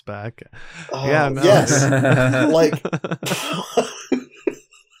the GIMP's back. Yeah, no. Yes. Like...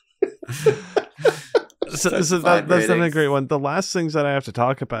 So that's definitely a great one. The last things that I have to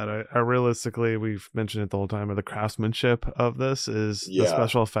talk about are realistically, we've mentioned it the whole time, are the craftsmanship of this, is the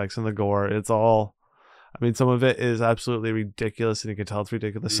special effects and the gore. It's all, I mean, some of it is absolutely ridiculous, and you can tell it's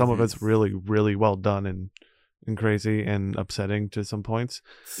ridiculous. Some of it's really, really well done and crazy and upsetting to some points.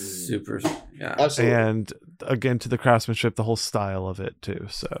 Super, yeah, absolutely. And again, to the craftsmanship, the whole style of it too.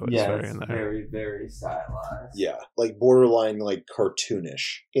 So it's very in there. Very, very stylized. Yeah, like borderline, like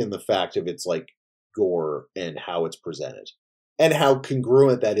cartoonish in the fact of its like gore and how it's presented, and how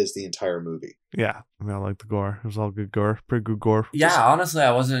congruent that is the entire movie. Yeah, I mean, I like the gore. It was all good gore, pretty good gore. Yeah, honestly,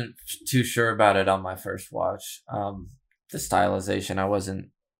 I wasn't too sure about it on my first watch. The stylization, I wasn't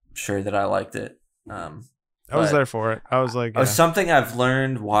sure that I liked it. I was there for it. I was like, something I've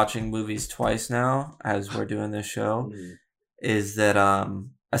learned watching movies twice now as we're doing this show is that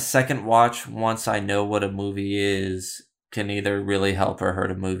a second watch, once I know what a movie is, can either really help or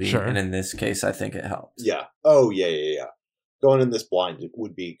hurt a movie. Sure. And in this case, I think it helps. Yeah. Oh, yeah. Going in this blind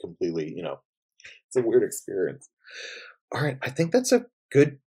would be completely, it's a weird experience. All right. I think that's a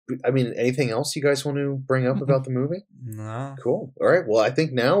good, I mean, anything else you guys want to bring up about the movie? No. Cool. All right. Well, I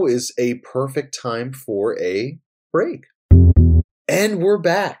think now is a perfect time for a break. And we're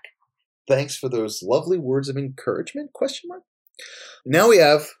back. Thanks for those lovely words of encouragement, ? Now we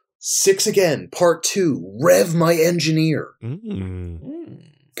have Six Again, Part 2, Rev My Engineer.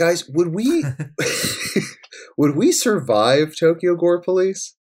 Guys, would we would we survive Tokyo Gore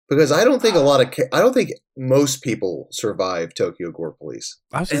Police? Because I don't think I don't think most people survive Tokyo Gore Police.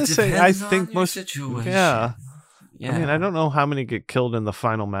 I was going to say, I think most. situation. Yeah. Yeah. I mean, I don't know how many get killed in the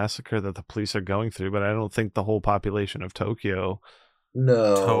final massacre that the police are going through, but I don't think the whole population of Tokyo.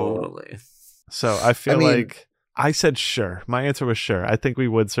 No. Totally. So I feel like I said sure. My answer was sure. I think we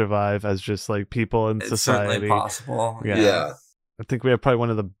would survive as just like people in It's society. certainly possible. Yeah. I think we have probably one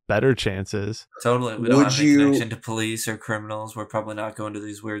of the better chances. Totally. We don't Would have any you- connection to police or criminals. We're probably not going to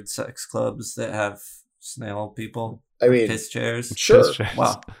these weird sex clubs that have snail people. I mean, Piss chairs. sure. Piss chairs.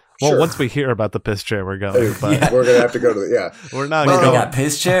 Wow. Well, Sure. once we hear about the piss chair, we're going. But Yeah. We're going to have to go to the, we're not Wait, they going. got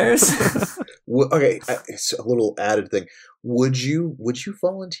piss chairs? Okay, it's a little added thing. Would you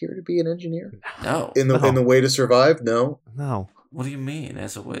volunteer to be an engineer? No. In the way to survive? No. No. What do you mean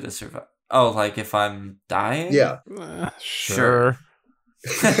as a way to survive? Oh, like if I'm dying? Yeah. Sure.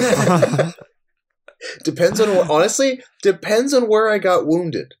 Depends on where I got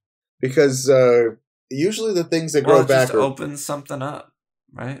wounded. Because usually the things that grow Well, it back just are opens something up,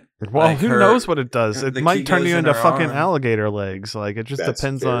 right? Well, Like who her- knows what it does? It the might key turn goes you in into her fucking arm. alligator legs. Like, it just That's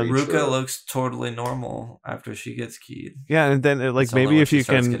depends very on. true. Ruka looks totally normal after she gets keyed. Yeah, and then It's maybe only when if she you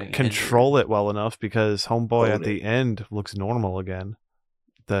starts can getting control it well enough, because Homeboy Own at the end looks normal again.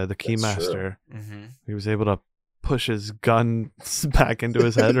 The That's keymaster, Mm-hmm. he was able to push his gun back into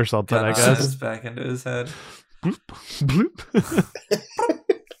his head or something. I guess. back into his head. Bloop, bloop.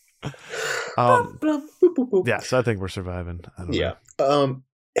 Boop, boop, boop. Yeah, so I think we're surviving. I don't Yeah. know.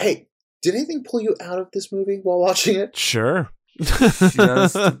 Hey, did anything pull you out of this movie while watching it? Sure.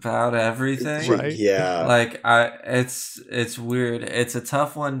 Just about everything. Right. Yeah. Like it's weird. It's a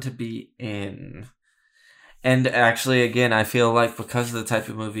tough one to be in. And actually, again, I feel like because of the type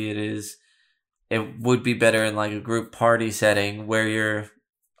of movie it is, it would be better in like a group party setting where you're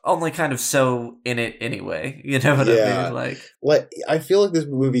only kind of so in it anyway. You know what Yeah. I mean? Like, I feel like this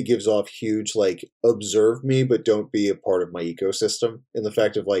movie gives off huge, like, observe me, but don't be a part of my ecosystem. In the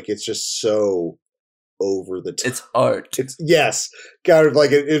fact of, like, it's just so over the top. It's art. It's yes, kind of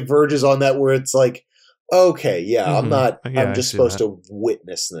like it verges on that where it's like, okay, yeah, I'm Mhm. not. Yeah, I I'm just see supposed that. to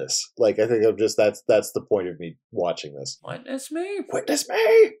witness this. Like, I think I'm just that's the point of me watching this. Witness me. Witness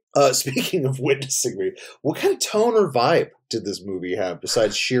me. Speaking of witnessing me, what kind of tone or vibe did this movie have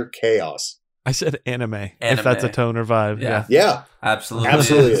besides sheer chaos? I said anime. If that's a Anime. tone or vibe. Yeah. Yeah. Yeah, Absolutely.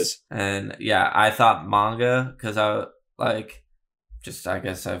 absolutely is. And yeah, I thought manga because I like just I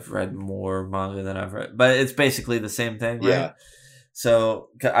guess I've read more manga than I've read, but it's basically the same thing, right? Yeah. So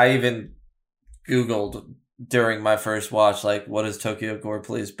I even Googled during my first watch, like, what is Tokyo Gore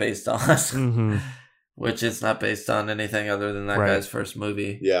Police based on? Mm-hmm. Which it's not based on anything other than that Right. guy's first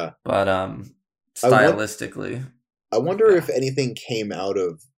movie. Yeah. But I want- stylistically, I wonder Yeah. if anything came out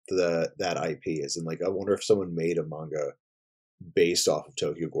of that IP. As in, like, I wonder if someone made a manga based off of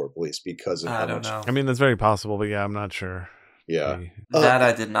Tokyo Gore Police because of I how don't much. know. I mean, that's very possible, but yeah, I'm not sure. Yeah. We- That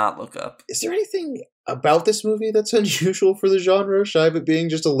I did not look up. Is there anything about this movie that's unusual for the genre, shy of it being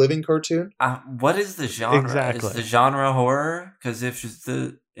just a living cartoon? What is the genre? Exactly. Is the genre horror? Because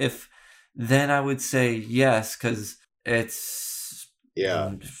if then I would say yes, because it's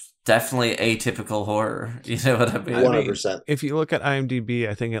Yeah, definitely atypical horror. You know what I mean? 100%. If you look at IMDb,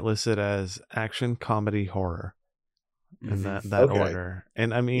 I think it listed as action, comedy, horror in Mhm. that Okay. order.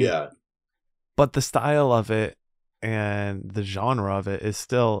 And I mean, Yeah, but the style of it and the genre of it is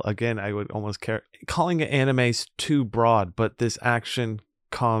still, again, I would almost calling it anime's too broad, but this action,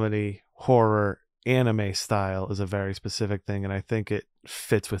 comedy, horror, anime style is a very specific thing, and I think it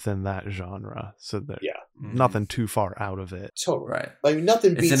fits within that genre. So that Yeah. Mhm. nothing too far out of it. totally. Right. I mean,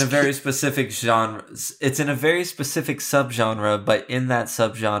 nothing It's beats. in a very specific genre. It's in a very specific subgenre, but in that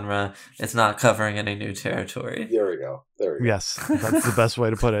subgenre, it's not covering any new territory. There we go. There we go. Yes, that's the best way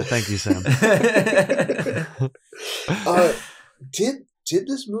to put it. Thank you, Sam. Did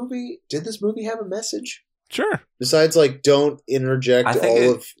this movie have a message Sure. besides, like, don't interject I think all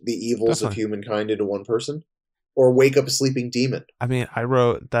it- of the evils of Definitely. humankind into one person, or wake up a sleeping demon? I mean, I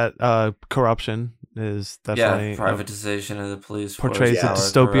wrote that corruption is definitely privatization of the police force, portrays a power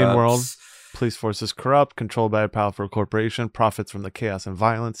dystopian world. corrupts. Police force is corrupt, controlled by a powerful corporation, profits from the chaos and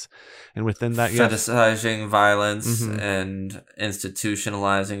violence, and within that, yes, Fetishizing violence Mhm. and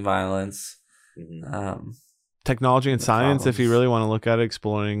institutionalizing violence. Mhm. technology and the science. If you problems. really want to look at it,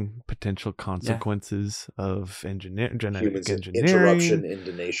 exploring potential consequences of genetic Humans' engineering, interruption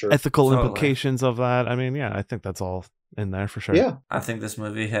into nature. ethical Totally. implications of that. I mean, yeah, I think that's all in there for sure. Yeah, I think this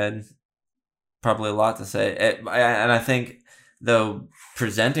movie had probably a lot to say, and I think though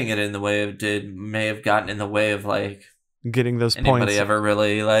presenting it in the way it did may have gotten in the way of like Getting those anybody points ever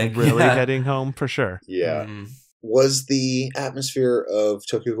really like really heading home for sure. Yeah. Mhm. Was the atmosphere of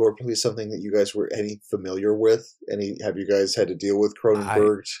Tokyo Gore Police something that you guys were any familiar with? Have you guys had to deal with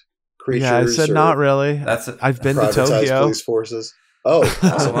Cronenberg creatures? Yeah, I said or not really. I've been to privatized Tokyo. police forces? Oh,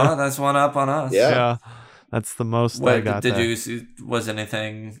 awesome. Well, that's one up on us. Yeah. Yeah, that's the most I What got. did there. you see? Was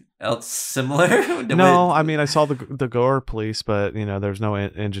anything else similar? No, I mean I saw the Gore Police, but there's no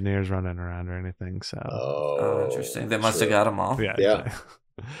engineers running around or anything. So Oh, interesting. They must have true. got them all. yeah.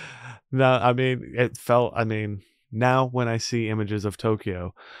 No, I mean it felt. I mean now when I see images of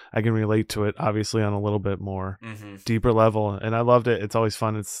Tokyo, I can relate to it obviously on a little bit more Mm-hmm. deeper level, and I loved it. It's always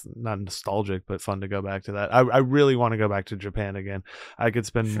fun. It's not nostalgic, but fun to go back to that. I really want to go back to Japan again. I could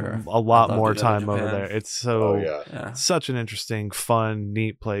spend Sure. a lot I'd love more to go to time over Japan. there. It's so Yeah. such an interesting, fun,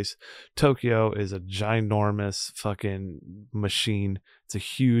 neat place. Tokyo is a ginormous fucking machine. It's a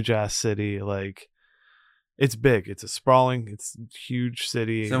huge ass city. Like, it's big. It's a sprawling, it's a huge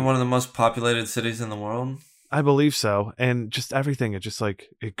city. Is it one of the most populated cities in the world? I believe so. And just everything, it just like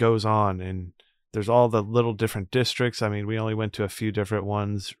it goes on, and there's all the little different districts. I mean, we only went to a few different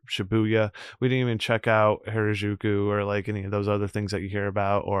ones. Shibuya. We didn't even check out Harajuku or like any of those other things that you hear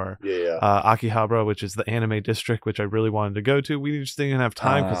about, or Akihabara, which is the anime district, which I really wanted to go to. We just didn't have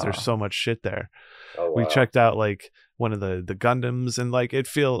time because there's so much shit there. Oh, wow. We checked out like one of the Gundams, and like it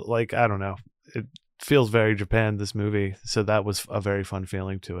feel like, I don't know, it feels very Japan, this movie. So that was a very fun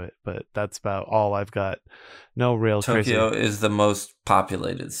feeling to it. But that's about all I've got. No real Tokyo crazy. is the most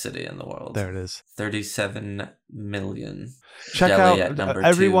populated city in the world. There it is. 37 million. Check Delhi out at number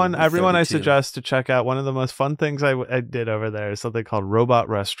everyone. 2, Everyone, I 32. suggest to check out one of the most fun things I did over there is something called Robot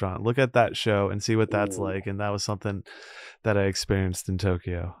Restaurant. Look at that show and see what that's like. And that was something that I experienced in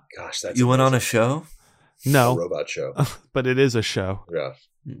Tokyo. Gosh, that's You went on a amazing. show? A No, robot show. but it is a show. Yeah.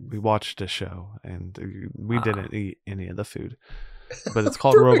 We watched a show and we didn't eat any of the food. But it's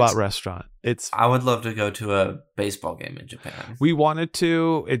called Perfect. Robot Restaurant. I would love to go to a baseball game in Japan. We wanted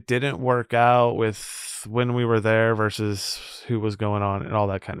to. It didn't work out with when we were there versus who was going on and all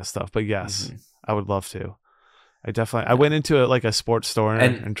that kind of stuff. But yes, Mhm. I would love to. I went into like a sports store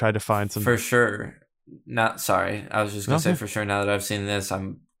And and tried to find some. For sure. I was just going to say Okay. for sure now that I've seen this,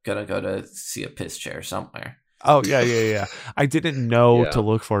 I'm going to go to see a piss chair somewhere. Oh yeah. I didn't know Yeah. to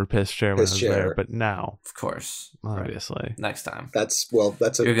look for a piss chair when Piss I was chair. there, but now Of course. obviously. Next time. That's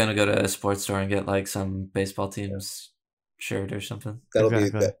You're going to go to a sports store and get like some baseball team's shirt or something. that'll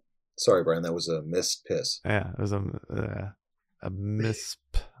Exactly. be that. Sorry, Brian, that was a missed piss. Yeah, it was a misp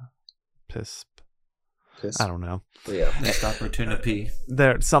piss. Piss. I don't know. Yeah. Missed opportunity.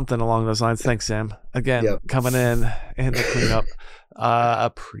 There, something along those lines. Thanks, Sam. Again, Yep. coming in and the cleanup.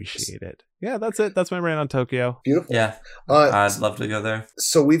 Appreciate it. Yeah, that's it. That's my rant on Tokyo. Beautiful. Yeah. Uh, I'd love to go there.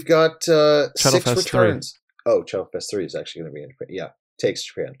 So we've got 6 Shuttlefest 3. returns. Oh, Shuttlefest 3 is actually going to be in Japan. Yeah, takes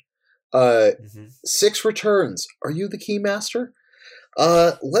Japan. Mhm. 6 returns. Are you the key master?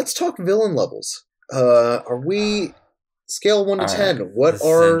 Let's talk villain levels. Are we scale 1 to All 10? right. What This is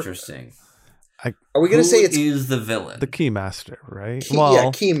are interesting. we going to say? It's is the villain? The keymaster, right? key,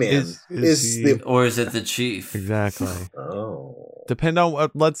 yeah, key man is he- the Or is it the chief? exactly. oh. Depend on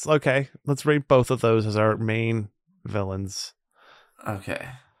what. Let's rate both of those as our main villains. Okay.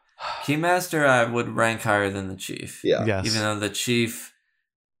 Keymaster I would rank higher than the chief. Yeah. Yes. Even though the chief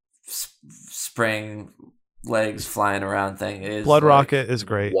spring legs flying around thing is Blood like- Rocket is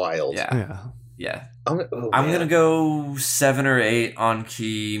great. Wild. Yeah. Yeah. I'm man. gonna go 7 or 8 on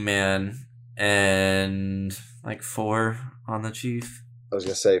Keyman and like 4 on the chief. I was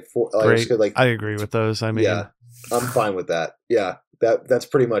gonna say 4. I was Great. gonna, like, I agree with those. I mean, yeah, I'm fine with that. Yeah, that's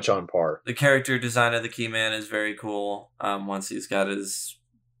pretty much on par. The character design of the Keyman is very cool. Once he's got his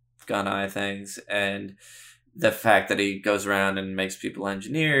gun eye things, and the fact that he goes around and makes people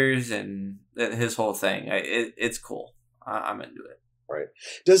engineers and his whole thing, it's cool. I'm into it. Right.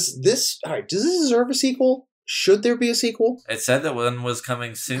 Does this deserve a sequel? Should there be a sequel? It said that one was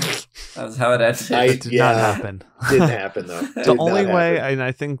coming soon. That was how it ended. it did not happen. Didn't happen though. The only way, and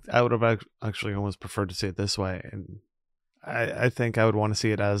I think I would have actually almost preferred to see it this way, and I think I would want to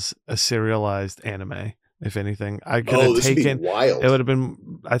see it as a serialized anime. If anything, I could have this would be taken. wild. It would have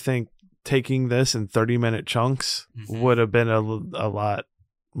been. I think taking this in 30-minute chunks Mhm. would have been a lot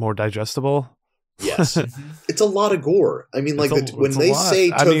more digestible. Yes, it's a lot of gore. I mean, like It's when a they lot. say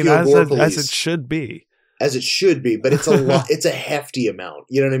Tokyo as Gore it, Police, as it should be. as it should be, but it's a lot. It's a hefty amount.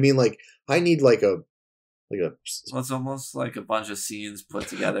 You know what I mean? Like I need like a Well, it's almost like a bunch of scenes put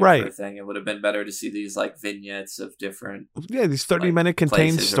together Right. for a thing. It would have been better to see these like vignettes of different. Yeah, these 30-minute like,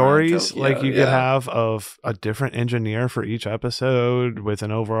 contained places around stories, Tokyo, like you could yeah. have of a different engineer for each episode with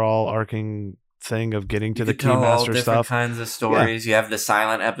an overall arcing thing of getting to You the could tell all Keymaster different stuff. kinds of stories. You have the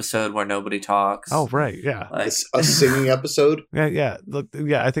silent episode where nobody talks. Oh, right, yeah. Like, A singing episode. Yeah. Look,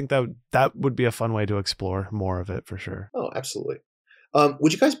 yeah, I think that would be a fun way to explore more of it for sure. Oh, absolutely.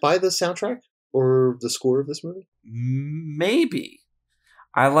 Would you guys buy the soundtrack or the score of this movie? maybe.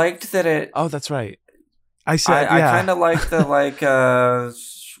 I liked that it. Oh, that's right. I said, I yeah, kind of like the like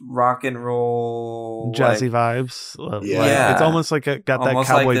rock and roll jazzy like, vibes. Yeah. It's almost like got that Almost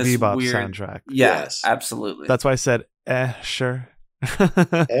like Cowboy this Bebop weird- soundtrack. Yes. absolutely. That's why I said, sure.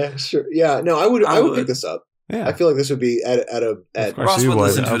 Sure. Yeah. No, I would I would. pick this up. Yeah. I feel like this would be at Of course Ross you would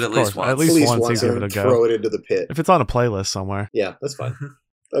listen to Of it at least course. once. At least once you give and it a throw go. it into the pit. If it's on a playlist somewhere. Yeah, that's fine.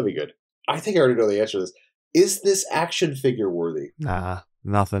 That'd be good. I think I already know the answer to this. Is this action figure worthy? Nah,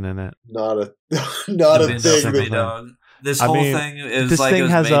 nothing in it. Not a not a Been thing. simple That, thing. this I whole mean, thing is this like thing it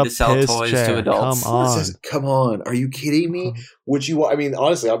was has made a to sell piss toys chair. to adults. Come on. Come on, are you kidding me? Would you? I mean,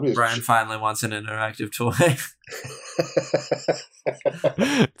 honestly, I'm just. Brian finally wants an interactive toy.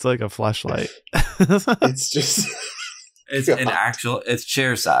 It's like a flashlight. It's just It's an actual. It's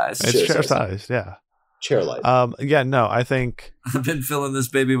chair size. It's chair size, yeah. chair light. Yeah, no, I think I've been filling this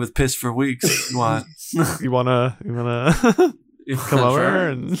baby with piss for weeks. What? you wanna come over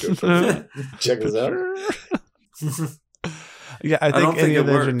and Check this out. Yeah, I don't think any think of it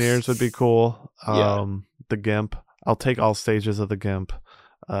the works. engineers would be cool. Yeah. The GIMP. I'll take all stages of the GIMP.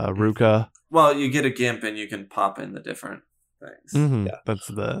 Ruka. Well, you get a GIMP and you can pop in the different things. Mm-hmm. Yeah. That's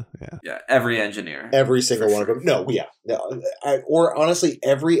the Yeah, every engineer. Every single For one sure. of them. No, yeah, no. Or honestly,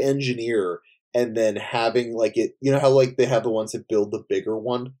 every engineer, and then having like it. You know how like they have the ones that build the bigger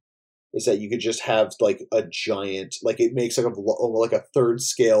one. Is that you could just have like a giant, like it makes like a third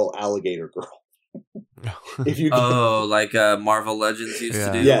scale alligator girl. If you Oh, like Marvel Legends used Yeah.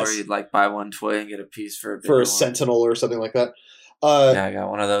 to do, Yes. where you'd like buy one toy and get a piece for a bigger for a one. sentinel or something like that. Yeah, I got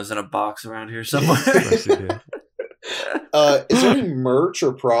one of those in a box around here somewhere. Of course you do. Is there any merch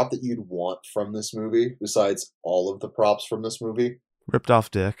or prop that you'd want from this movie besides all of the props from this movie? Ripped off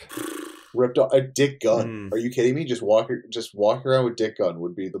dick. Ripped off a Dick Gun. Are you kidding me? Just walk around with Dick Gun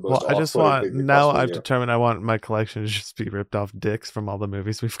would be the most. Well, I just off-putting want thing to now possibly I've do. determined I want my collection to just be ripped off dicks from all the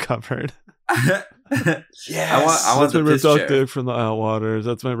movies we've covered. Yes. I want That's my the ripped piss off chair. dick from the Outwaters.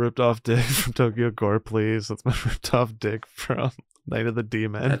 That's my ripped off dick from Tokyo Gore, please. That's my ripped off dick from Night of the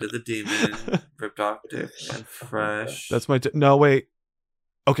Demon. Head of the Demon, ripped off dick, and fresh. That's my no wait.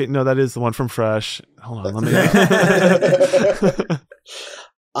 Okay, no, that is the one from Fresh. Hold on, let me.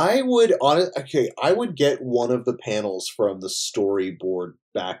 I would get one of the panels from the storyboard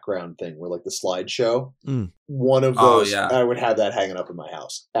background thing, where like the slideshow. Mm. One of Oh, those, yeah. I would have that hanging up in my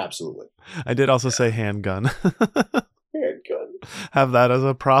house. Absolutely. I did also say handgun. Handgun. Have that as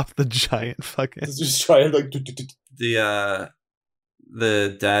a prop. The giant fucking. Just try to like.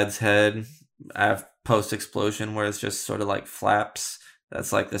 The dad's head post explosion, where it's just sort of like flaps.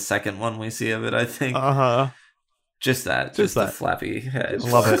 That's like the second one we see of it, I think. Just that, just the that. flappy head.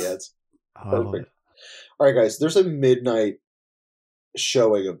 Love it. Yes. Oh, I love Perfect. it. All right, guys. There's a midnight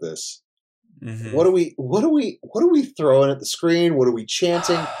showing of this. Mhm. What are we throwing at the screen? What are we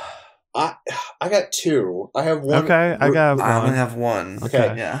chanting? I got two. I have one. Okay, I got I only one. have one.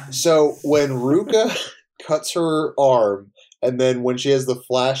 Okay. Yeah. So when Ruka cuts her arm, and then when she has the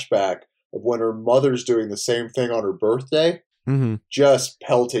flashback of when her mother's doing the same thing on her birthday, Mm-hmm. just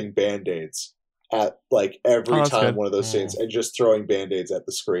pelting band-aids at like every that's time good. one of those scenes, and just throwing band-aids at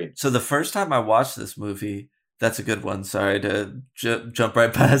the screen. So the first time I watched this movie, that's a good one. Sorry to jump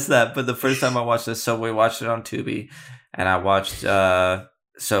right past that, but the first time I watched this, so we watched it on Tubi, and I watched.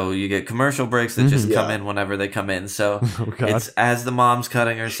 So you get commercial breaks that just come Yeah. in whenever they come in. So Oh God. it's as the mom's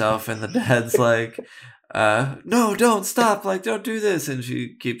cutting herself, and the dad's like, "No, don't stop! Like, don't do this!" And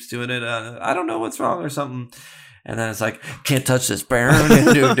she keeps doing it. I don't know what's wrong or something. And then it's like, "Can't touch this, Baron."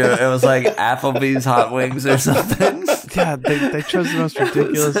 It was like Applebee's hot wings or something. Yeah, they chose the most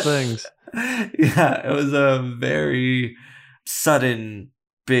ridiculous things. Yeah, it was a very sudden,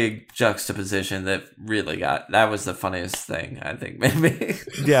 big juxtaposition that really that was the funniest thing, I think, maybe.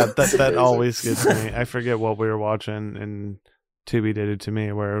 Yeah, that amazing. always gets me. I forget what we were watching, and Tubi did it to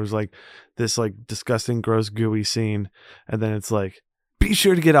me, where it was like this like disgusting, gross, gooey scene, and then it's like, be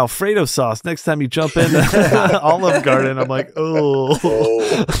sure to get Alfredo sauce next time you jump in Olive Garden. I'm like, oh.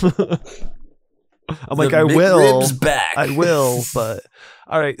 I'm like, I will. McRib's back. I will, but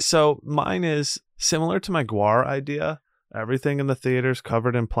all right. So mine is similar to my Gore idea Everything in the theater's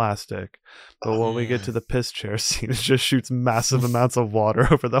covered in plastic. But when we get to the piss chair scene, it just shoots massive amounts of water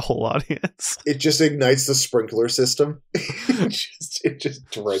over the whole audience. It just ignites the sprinkler system. it just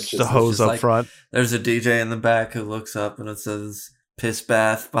drenches The hose just up like- front. There's a DJ in the back who looks up and it says piss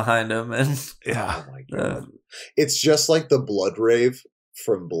bath behind him. And Yeah. Oh my god. It's just like the blood rave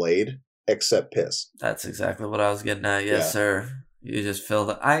from Blade, except piss. that's exactly what I was getting at. Yes, Yeah. sir. You just filled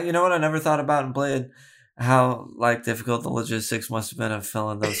it. You know what I never thought about in Blade? How like difficult the logistics must have been of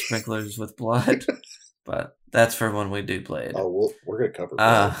filling those sprinklers with blood. But that's for when we do Blade. Oh, we're gonna cover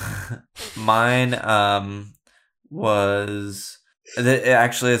Blade. Mine was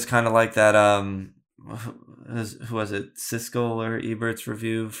actually it's kind of like that who was it, Siskel or Ebert's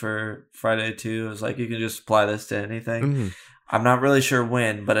review for Friday 2. It was like, you can just apply this to anything. Mm-hmm. I'm not really sure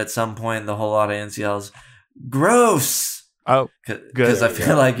when, but at some point the whole audience yells gross. Oh, because I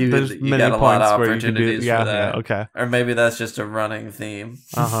feel like you got a lot of opportunities for that. Yeah, okay. Or maybe that's just a running theme.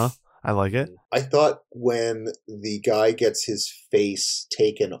 I like it. I thought when the guy gets his face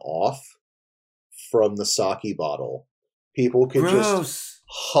taken off from the sake bottle, people could just Gross.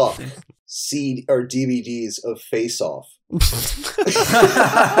 huck CD or DVDs of Face Off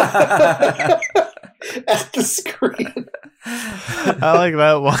at the screen. I like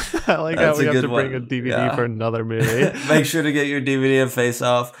that one. I like That's how we a have to good bring a one. DVD Yeah. for another movie. Make sure to get your DVD of Face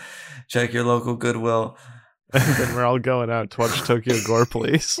Off. Check your local Goodwill. And then we're all going out to watch Tokyo Gore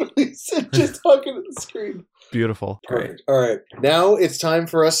Police. Just hucking at the screen. Beautiful. Perfect. All right. Now it's time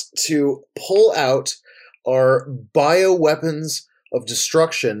for us to pull out our bioweapons of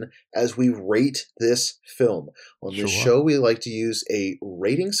destruction as we rate this film. On this Sure. show, we like to use a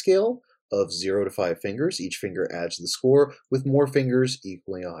rating scale of 0 to 5 fingers. Each finger adds to the score, with more fingers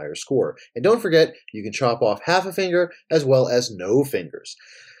equaling a higher score. And don't forget, you can chop off half a finger as well as no fingers.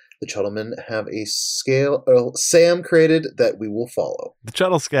 The gentlemen have a scale Sam created that we will follow. The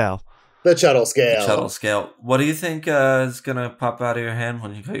Shuttle Scale. The Shuttle Scale. Shuttle scale. What do you think is going to pop out of your hand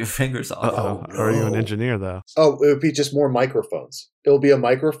when you cut your fingers off? Uh-oh. Oh, Are you an no. engineer, though? Oh, it would be just more microphones. It'll be a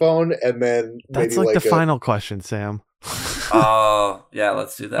microphone and then That's maybe like the final question, Sam. Oh, yeah,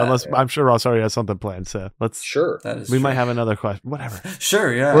 let's do that. Unless I'm sure Ross already has something planned, so let's. Sure. That is We true. might have another question. Whatever.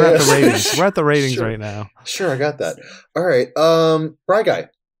 Sure, yeah. We're at the ratings. We're at the ratings Sure. right now. Sure, I got that. All right. Bry Guy.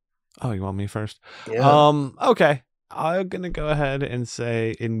 Oh, you want me first? Yeah. Okay. I'm gonna go ahead and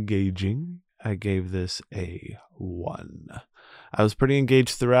say engaging. I gave this a 1. I was pretty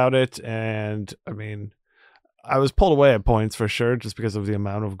engaged throughout it, and I mean, I was pulled away at points for sure, just because of the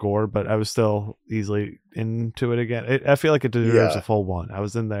amount of gore, but I was still easily into it again. I feel like it deserves Yeah. a full 1. I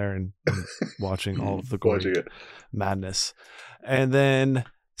was in there and watching all of the gore Watching it. madness. And then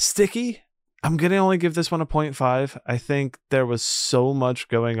sticky, I'm going to only give this one a 0.5. I think there was so much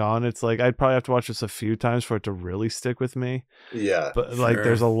going on. It's like I'd probably have to watch this a few times for it to really stick with me. Yeah. But like Sure.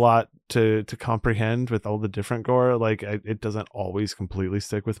 there's a lot to comprehend with all the different gore. Like it doesn't always completely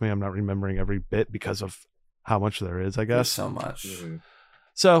stick with me. I'm not remembering every bit because of how much there is, I There's guess. so much. Mhm.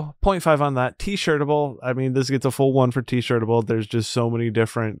 So 0.5 on that. T-shirtable. I mean, this gets a full 1 for T-shirtable. There's just so many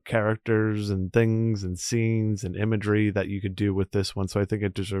different characters and things and scenes and imagery that you could do with this one. So I think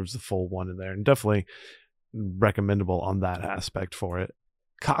it deserves the full 1 in there, and definitely recommendable on that aspect for it.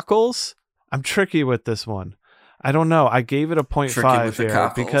 Cockles. I'm tricky with this one. I don't know. I gave it a 0.5 with the here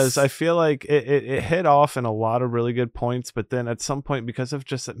cockles. because I feel like it hit off in a lot of really good points, but then at some point, because of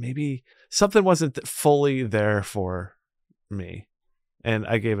just that maybe something wasn't fully there for me, and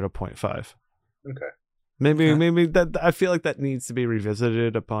I gave it a 0.5. Okay. Maybe that I feel like that needs to be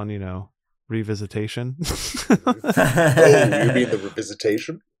revisited upon, revisitation. Oh, you mean the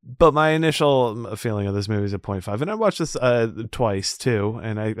revisitation? But my initial feeling of this movie is a 0.5, and I watched this twice too,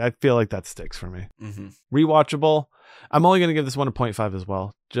 and I feel like that sticks for me. Mm-hmm. Rewatchable. I'm only going to give this one a 0.5 as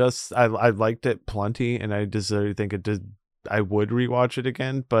well. Just I liked it plenty, and I deserve think it did. I would rewatch it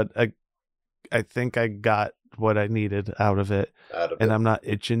again, but I think I got what I needed out of it, and I'm not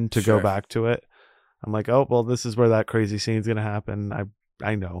itching to go Sure. back to it. I'm like, oh well, this is where that crazy scene's going to happen.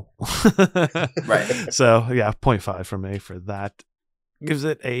 I know. Right. So yeah, 0.5 for me for that. Gives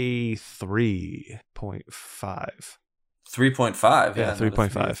it a 3.5. 3.5. Yeah, not a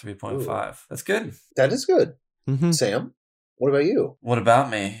 3.5. 3.5. That's good. That is good. Mm-hmm. Sam, what about you? What about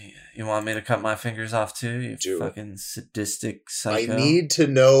me? You want me to cut my fingers off too? You Do it. fucking sadistic psycho. I need to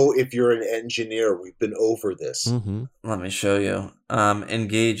know if you're an engineer. We've been over this. Mm-hmm. Let me show you.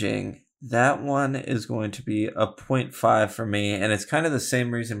 Engaging. That one is going to be a 0.5 for me, and it's kind of the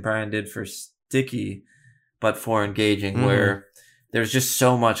same reason Brian did for Sticky, but for engaging, Mhm. where there's just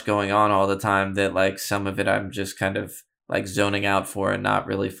so much going on all the time that like some of it I'm just kind of like zoning out for and not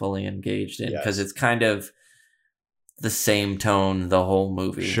really fully engaged in, because Yes. it's kind of the same tone the whole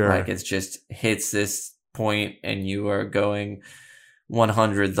movie. Sure. Like it just hits this point and you are going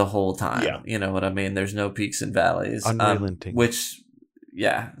 100 the whole time. Yeah. You know what I mean? There's no peaks and valleys. Unrelenting. Which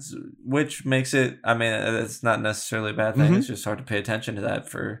makes it, I mean, it's not necessarily a bad thing. It's just hard to pay attention to that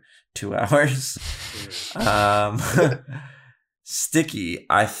for 2 hours. Sticky,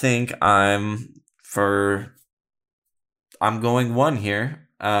 I think I'm going 1 here,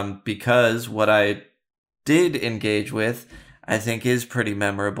 because what I did engage with, I think, is pretty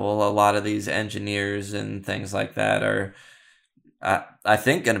memorable. A lot of these engineers and things like that are, I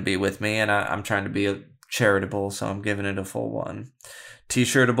think, going to be with me, and I'm trying to be charitable, so I'm giving it a full 1.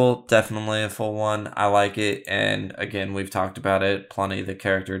 T-shirtable, definitely a full 1. I like it, and again, we've talked about it plenty. The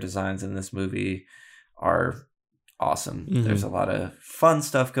character designs in this movie are awesome. There's a lot of fun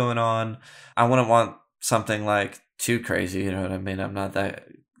stuff going on. I wouldn't want something like too crazy, you know what I mean? I'm not the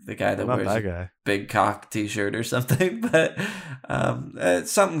guy that wears a big cock t-shirt or something, but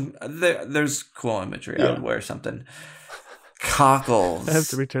it's something, there's cool imagery. I would wear something. Cockles. I have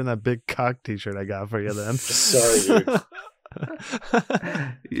to return that big cock t-shirt I got for you then. Sorry, dude.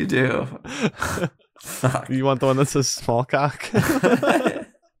 You do. Fuck. You want the one that says small cock?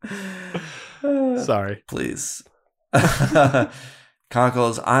 Sorry. Please.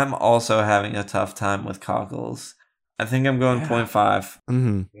 Cockles. I'm also having a tough time with cockles. I think I'm going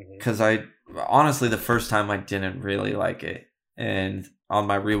 0.5 because I honestly, the first time I didn't really like it, and on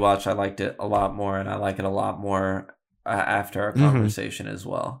my rewatch I liked it a lot more, and I like it a lot more after our conversation as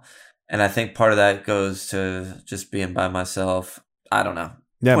well. And I think part of that goes to just being by myself. I don't know.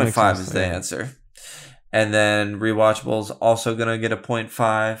 Yeah, 0.5 is the answer. And then rewatchables also gonna get a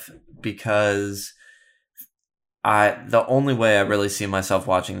 0.5 because the only way I really see myself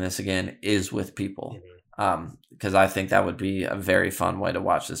watching this again is with people. Because I think that would be a very fun way to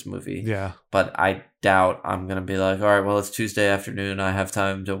watch this movie. Yeah. But I doubt I'm going to be like, all right, well, it's Tuesday afternoon. I have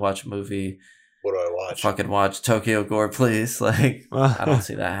time to watch a movie. What do I watch? Fucking watch Tokyo Gore, please. Like, I don't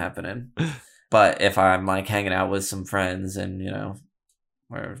see that happening. But if I'm like hanging out with some friends and, you know,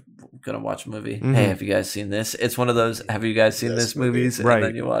 we're going to watch a movie. Hey, have you guys seen this? It's one of those, have you guys seen this movies? Right. And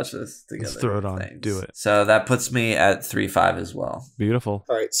then you watch this together. Let's throw it on. Things. Do it. So that puts me at 3.5 as well. Beautiful.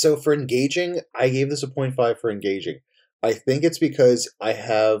 All right, so for engaging, I gave this a 0.5 for engaging. I think it's because I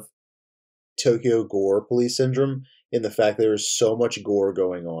have Tokyo Gore police syndrome in the fact that there's so much gore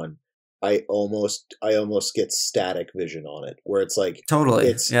going on. I almost get static vision on it, where it's like totally,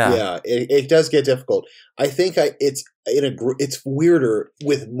 it does get difficult. I think it's weirder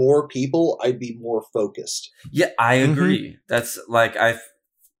with more people. I'd be more focused. Yeah, I agree. That's like I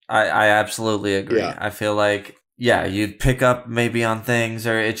absolutely agree. Yeah. I feel like you'd pick up maybe on things,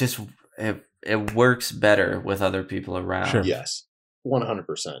 or it works better with other people around. Sure. Yes,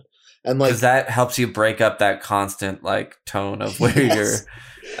 100%. And like because that helps you break up that constant like tone of where you're.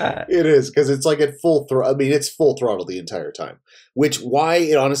 It is, because it's like at full throttle. I mean, it's full throttle the entire time. Which why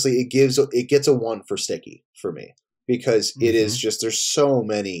it gets a 1 for sticky for me, because it is just, there's so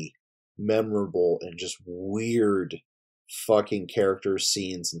many memorable and just weird fucking characters,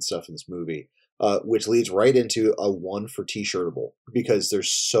 scenes, and stuff in this movie. Which leads right into a 1 for t-shirtable, because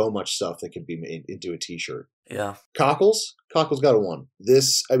there's so much stuff that can be made into a t-shirt. Yeah. Cockles got a 1.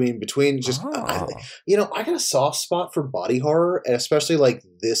 This, I mean, between just, I got a soft spot for body horror, and especially like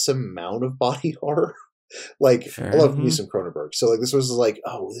this amount of body horror. Like, sure. I love me some Cronenberg. So like, this was like,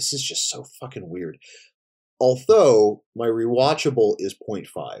 oh, this is just so fucking weird. Although my rewatchable is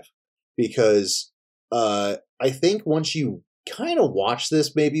 0.5, because I think once you kind of watch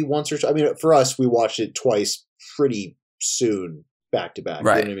this maybe once or twice. I mean, for us, we watched it twice pretty soon, back to back.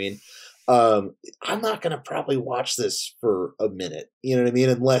 Right. You know what I mean? I'm not going to probably watch this for a minute. You know what I mean?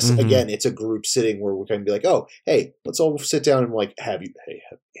 Unless, again, it's a group sitting where we're going to be like, oh, hey, let's all sit down and like, have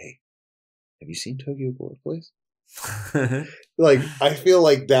you seen Tokyo Gore, please? Like, I feel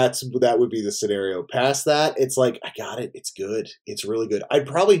like that would be the scenario. Past that, it's like, I got it. It's good. It's really good. I'd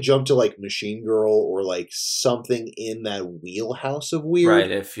probably jump to like Machine Girl or like something in that wheelhouse of weird.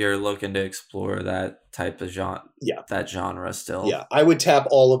 Right, if you're looking to explore that type of genre, that genre still. Yeah, I would tap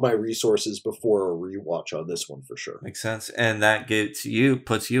all of my resources before a rewatch on this one for sure. Makes sense. And that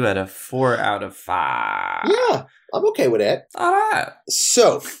puts you at a 4 out of 5. Yeah, I'm okay with that. All right.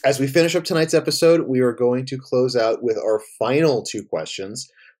 So, as we finish up tonight's episode, we are going to close out with our final 2 questions.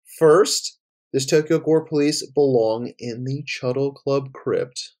 First, does Tokyo Gore Police belong in the Chuttle Club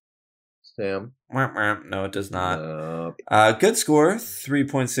crypt? Sam? No, it does not. Good score,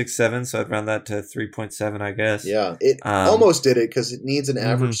 3.67, so I'd round that to 3.7, I guess. Yeah, it almost did it, because it needs an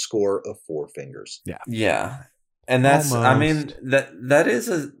average score of 4 fingers. Yeah. And that's, I mean, I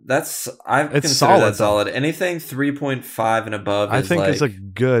consider solid, that solid. Anything 3.5 and above I think it's a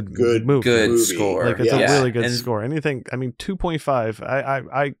good movie. good movie. score. Like, it's a really good And score. Anything, I mean,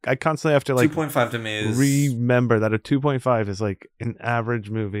 2.5, I constantly have to, like, 2.5 to me is... remember that a 2.5 is, like, an average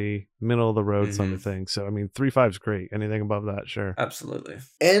movie, middle of the road sort of thing. So, I mean, 3.5 is great. Anything above that, sure. Absolutely.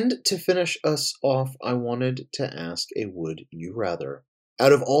 And to finish us off, I wanted to ask a would you rather.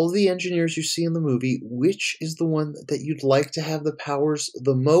 Out of all of the engineers you see in the movie, which is the one that you'd like to have the powers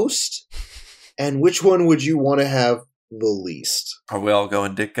the most? And which one would you want to have the least? Are we all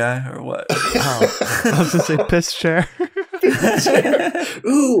going dick guy or what? Oh, I was going to say piss chair.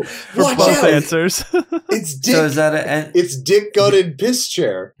 Ooh, For watch both out! answers. It's dick. So is that It's Dick Gun and Piss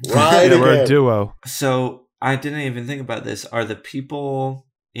Chair. Right Yeah, we're a again. duo. So I didn't even think about this. Are the people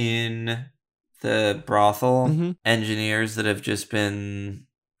in the brothel engineers that have just been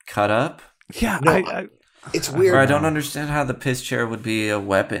cut up? Yeah, No, it's weird. Or I don't understand how the piss chair would be a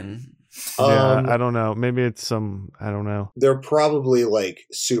weapon. Yeah, I don't know. Maybe it's I don't know. They're probably like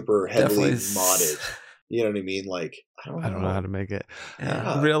super heavily Definitely modded. You know what I mean? Like, I don't know how to make it.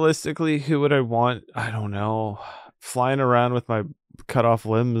 Yeah. Realistically, who would I want? I don't know. Flying around with my cut off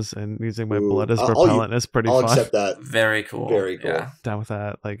limbs and using my blood as propellant is pretty I'll fun. accept that. Very cool. Very cool. Yeah. Down with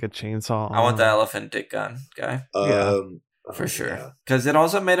that, like a chainsaw. I want the elephant dick gun guy. For sure. Yeah. Because it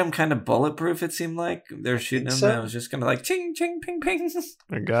also made him kind of bulletproof, it seemed like. They were shooting him so. and it was just kind of like ching, ching, ping, ping.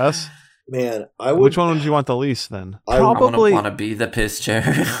 I guess. Man, I would. Which one would you want the least then? Probably want to be the piss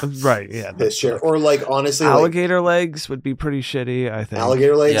chair. Right, yeah. Piss chair. Or like, honestly, alligator legs would be pretty shitty, I think.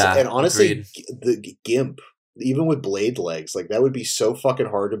 Alligator legs. Yeah, and honestly, agreed. the gimp, even with blade legs, like that would be so fucking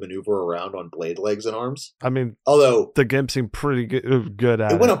hard to maneuver around on blade legs and arms. I mean, although the gimp seemed pretty good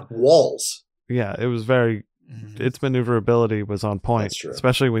at it. It went up walls. Yeah, it was very... Its maneuverability was on point. That's true.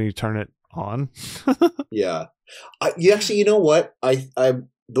 Especially when you turn it on. Yeah. Actually, you know what?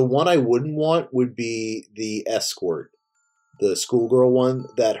 The one I wouldn't want would be the escort. The schoolgirl one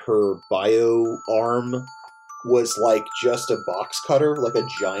that her bio arm was like just a box cutter, like a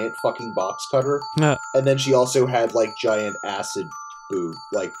giant fucking box cutter. Yeah. And then she also had like giant acid boob.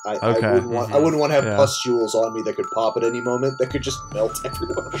 Like I wouldn't want to have pustules on me that could pop at any moment that could just melt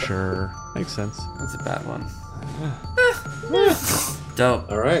everywhere. Sure. Makes sense. That's a bad one.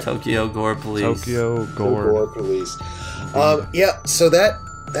 Dope. All right. Tokyo Gore Police. Tokyo Gore Police. Yeah, so that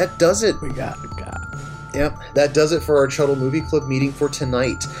does it. We got. Yep, that does it for our Chuddle Movie Club meeting for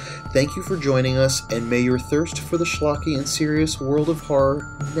tonight. Thank you for joining us, and may your thirst for the schlocky and serious world of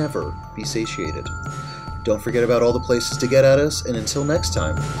horror never be satiated. Don't forget about all the places to get at us, and until next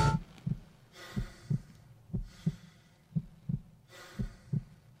time.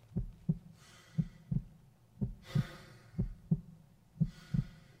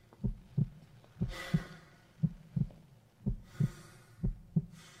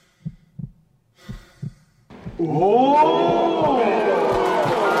 Oh!